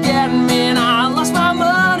keeps getting me, and I lost my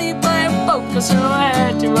money playing poker, so I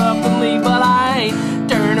had to up and leave. But I ain't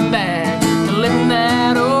turning back to living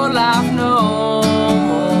that old life no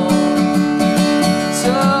more.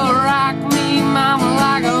 So rock me, mama,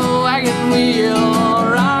 like a wagon wheel.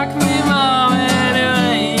 Rock me, mama, any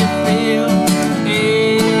way you feel.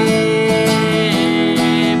 Hey,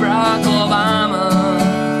 Barack Obama.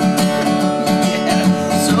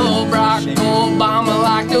 So Barack Obama,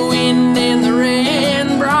 like the wind and the rain.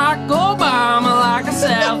 Barack Obama, like a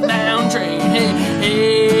southbound train. Hey,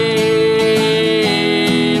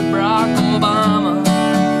 hey, Barack Obama.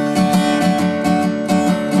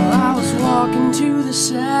 Well, I was walking to the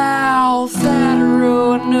south at a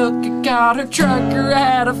Roanoke. I got a trucker,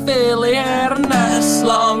 had a filly, had a nice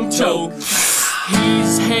long tow.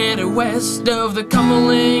 He's headed west of the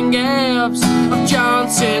Cumberland Gaps of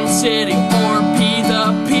Johnson City or P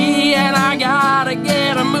the P, and I gotta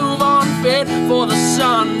get a move on fit for the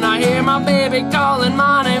sun. I hear my baby calling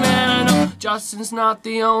my name, and I know Justin's not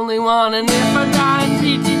the only one. And if I die in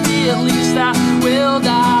PTT, at least I will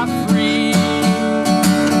die free.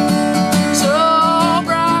 So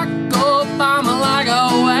Barack Obama, like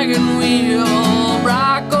a wagon wheel.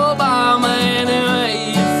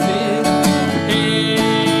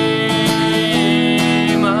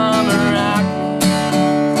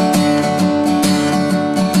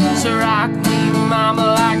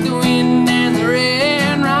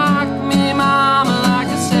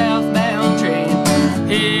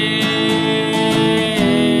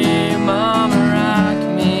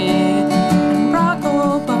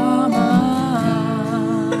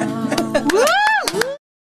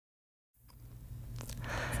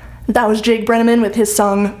 That was Jake Brenneman with his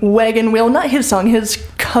song Wagon Wheel. Not his song, his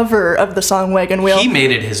cover of the song Wagon Wheel. He made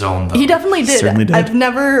it his own, though. He definitely did. Certainly did. I've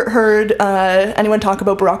never heard anyone talk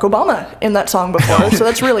about Barack Obama in that song before, so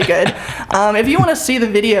that's really good. If you want to see the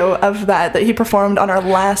video of that he performed on our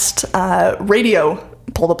last radio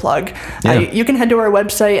Pull the Plug, you can head to our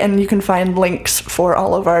website and you can find links for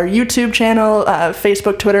all of our YouTube channel,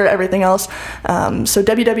 Facebook, Twitter, everything else. So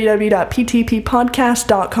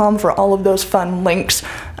www.ptppodcast.com for all of those fun links.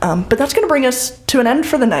 But that's going to bring us to an end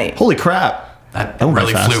for the night. Holy crap. That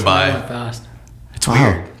really flew by. Fast. It's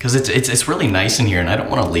weird because it's really nice in here, and I don't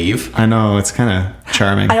want to leave. I know, it's kind of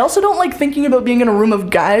charming. I also don't like thinking about being in a room of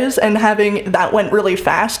guys and having that went really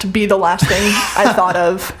fast be the last thing I thought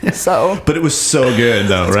of. So, but it was so good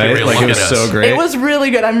though, right? Like it was so great. It was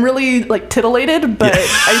really good. I'm really like titillated, but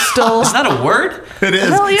I still. Is that a word? It is.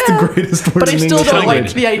 Hell yeah. It's the greatest word. But I in still English don't language.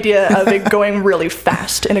 like the idea of it going really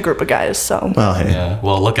fast in a group of guys. So. Well, hey. Yeah.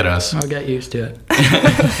 Well, look at us. I'll get used to it.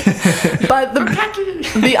 But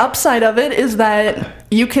the upside of it is that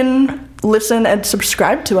you can listen and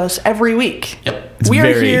subscribe to us every week. Yep. We are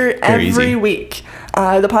very, here very every easy. week.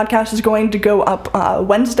 The podcast is going to go up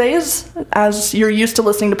Wednesdays, as you're used to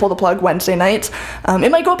listening to Pull the Plug Wednesday nights.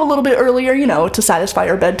 It might go up a little bit earlier, to satisfy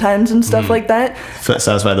our bedtimes and stuff like that.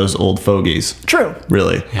 Satisfy those old fogies. True.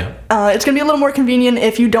 Really. Yeah. It's going to be a little more convenient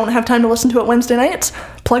if you don't have time to listen to it Wednesday nights.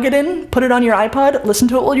 Plug it in, put it on your iPod, listen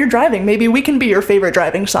to it while you're driving. Maybe we can be your favorite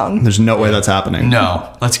driving song. There's no way that's happening.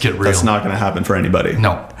 No. Let's get real. That's not going to happen for anybody.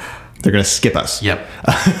 No. They're going to skip us. Yep.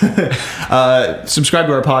 Subscribe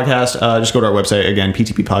to our podcast. Just go to our website, again,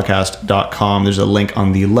 ptppodcast.com. There's a link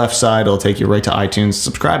on the left side. It'll take you right to iTunes.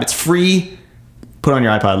 Subscribe. It's free. Put it on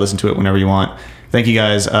your iPod. Listen to it whenever you want. Thank you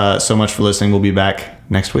guys so much for listening. We'll be back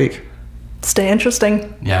next week. Stay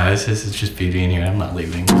interesting. Yeah, this is just beauty in here. I'm not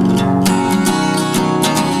leaving.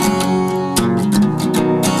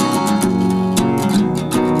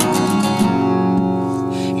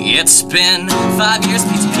 It's been 5 years,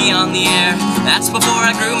 PTP on the air. That's before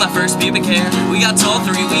I grew my first pubic hair. We got told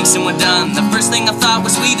 3 weeks and we're done. The first thing I thought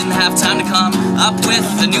was we didn't have time to come up with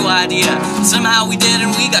a new idea. Somehow we did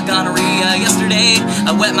and we got gonorrhea. Yesterday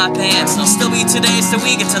I wet my pants. It'll still be today so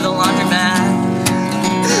we get to the laundromat.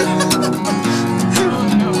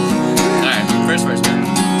 Alright, first verse.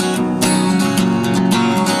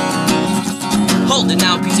 Hold it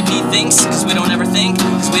now, PTP thinks, cause we don't ever think,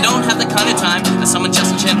 cause we don't have the kind of time to summon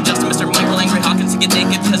Justin Chan, Justin, Mr. Michael Angry Hawkins to get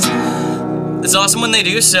naked, cause it's awesome when they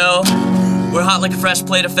do so. We're hot like a fresh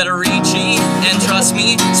plate of Federici, and trust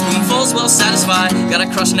me, spoonfuls will satisfy. Got a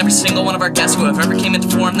crush on every single one of our guests who have ever came in to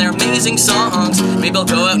perform their amazing songs. Maybe I'll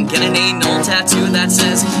go out and get an anal tattoo that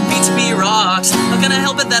says PTP rocks. How can I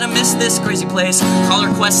help it that I miss this crazy place? Call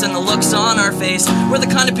requests and the looks on our face. We're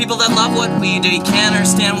the kind of people that love what we do. You can't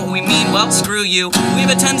understand what we mean, well, screw you. We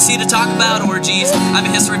have a tendency to talk about orgies. I have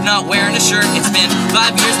a history of not wearing a shirt. It's been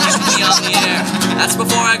 5 years PTP on the air. That's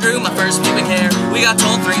before I grew my first pubic hair. We got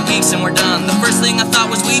told 3 weeks and we're done. The first thing I thought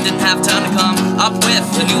was we didn't have time to come up with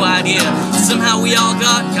a new idea. Somehow we all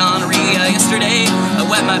got gonorrhea. Yesterday I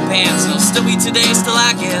wet my pants. It'll still be today, still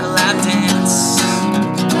I get a lap dance.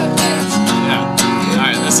 Yeah.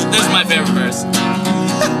 Alright, this is my favorite verse.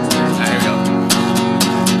 Alright, here we go.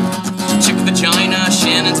 Chick vagina,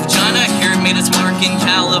 Shannon's vagina. Here it made its mark in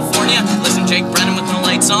California. Listen, Jake Brennan with no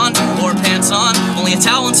lights on or pants on. Only a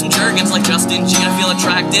towel and some Jergens like Justin G. I feel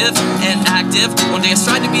attractive and active. One day I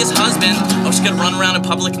tried to be his husband. I was gonna run around in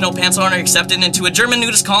public, no pants on, or accepted into a German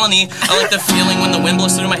nudist colony. I like the feeling when the wind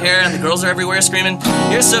blows through my hair and the girls are everywhere screaming,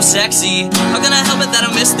 "You're so sexy." How can I help it that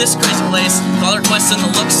I miss this crazy place? Call requests and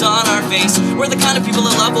the looks on our face. We're the kind of people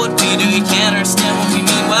that love what we do. You can't understand what we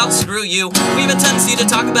mean, well, screw you. We have a tendency to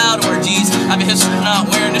talk about orgies. I have a history of not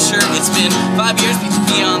wearing a shirt. It's been 5 years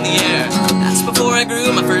PTP on the air. That's before I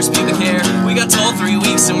grew my first pubic hair. We got told 3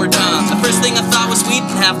 weeks and we're done. The first thing I thought was we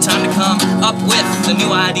didn't have time to come up with a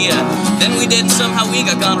new idea. Then we did and somehow we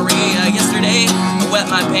got gonorrhea. Yesterday I wet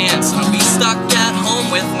my pants. I'll be stuck at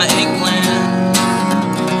home with my eggplant.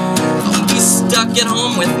 I'll be stuck at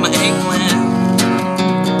home with my eggplant.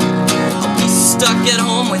 I'll be stuck at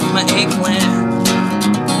home with my eggplant.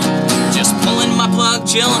 Just pulling my plug,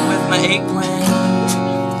 chilling with my eggplant.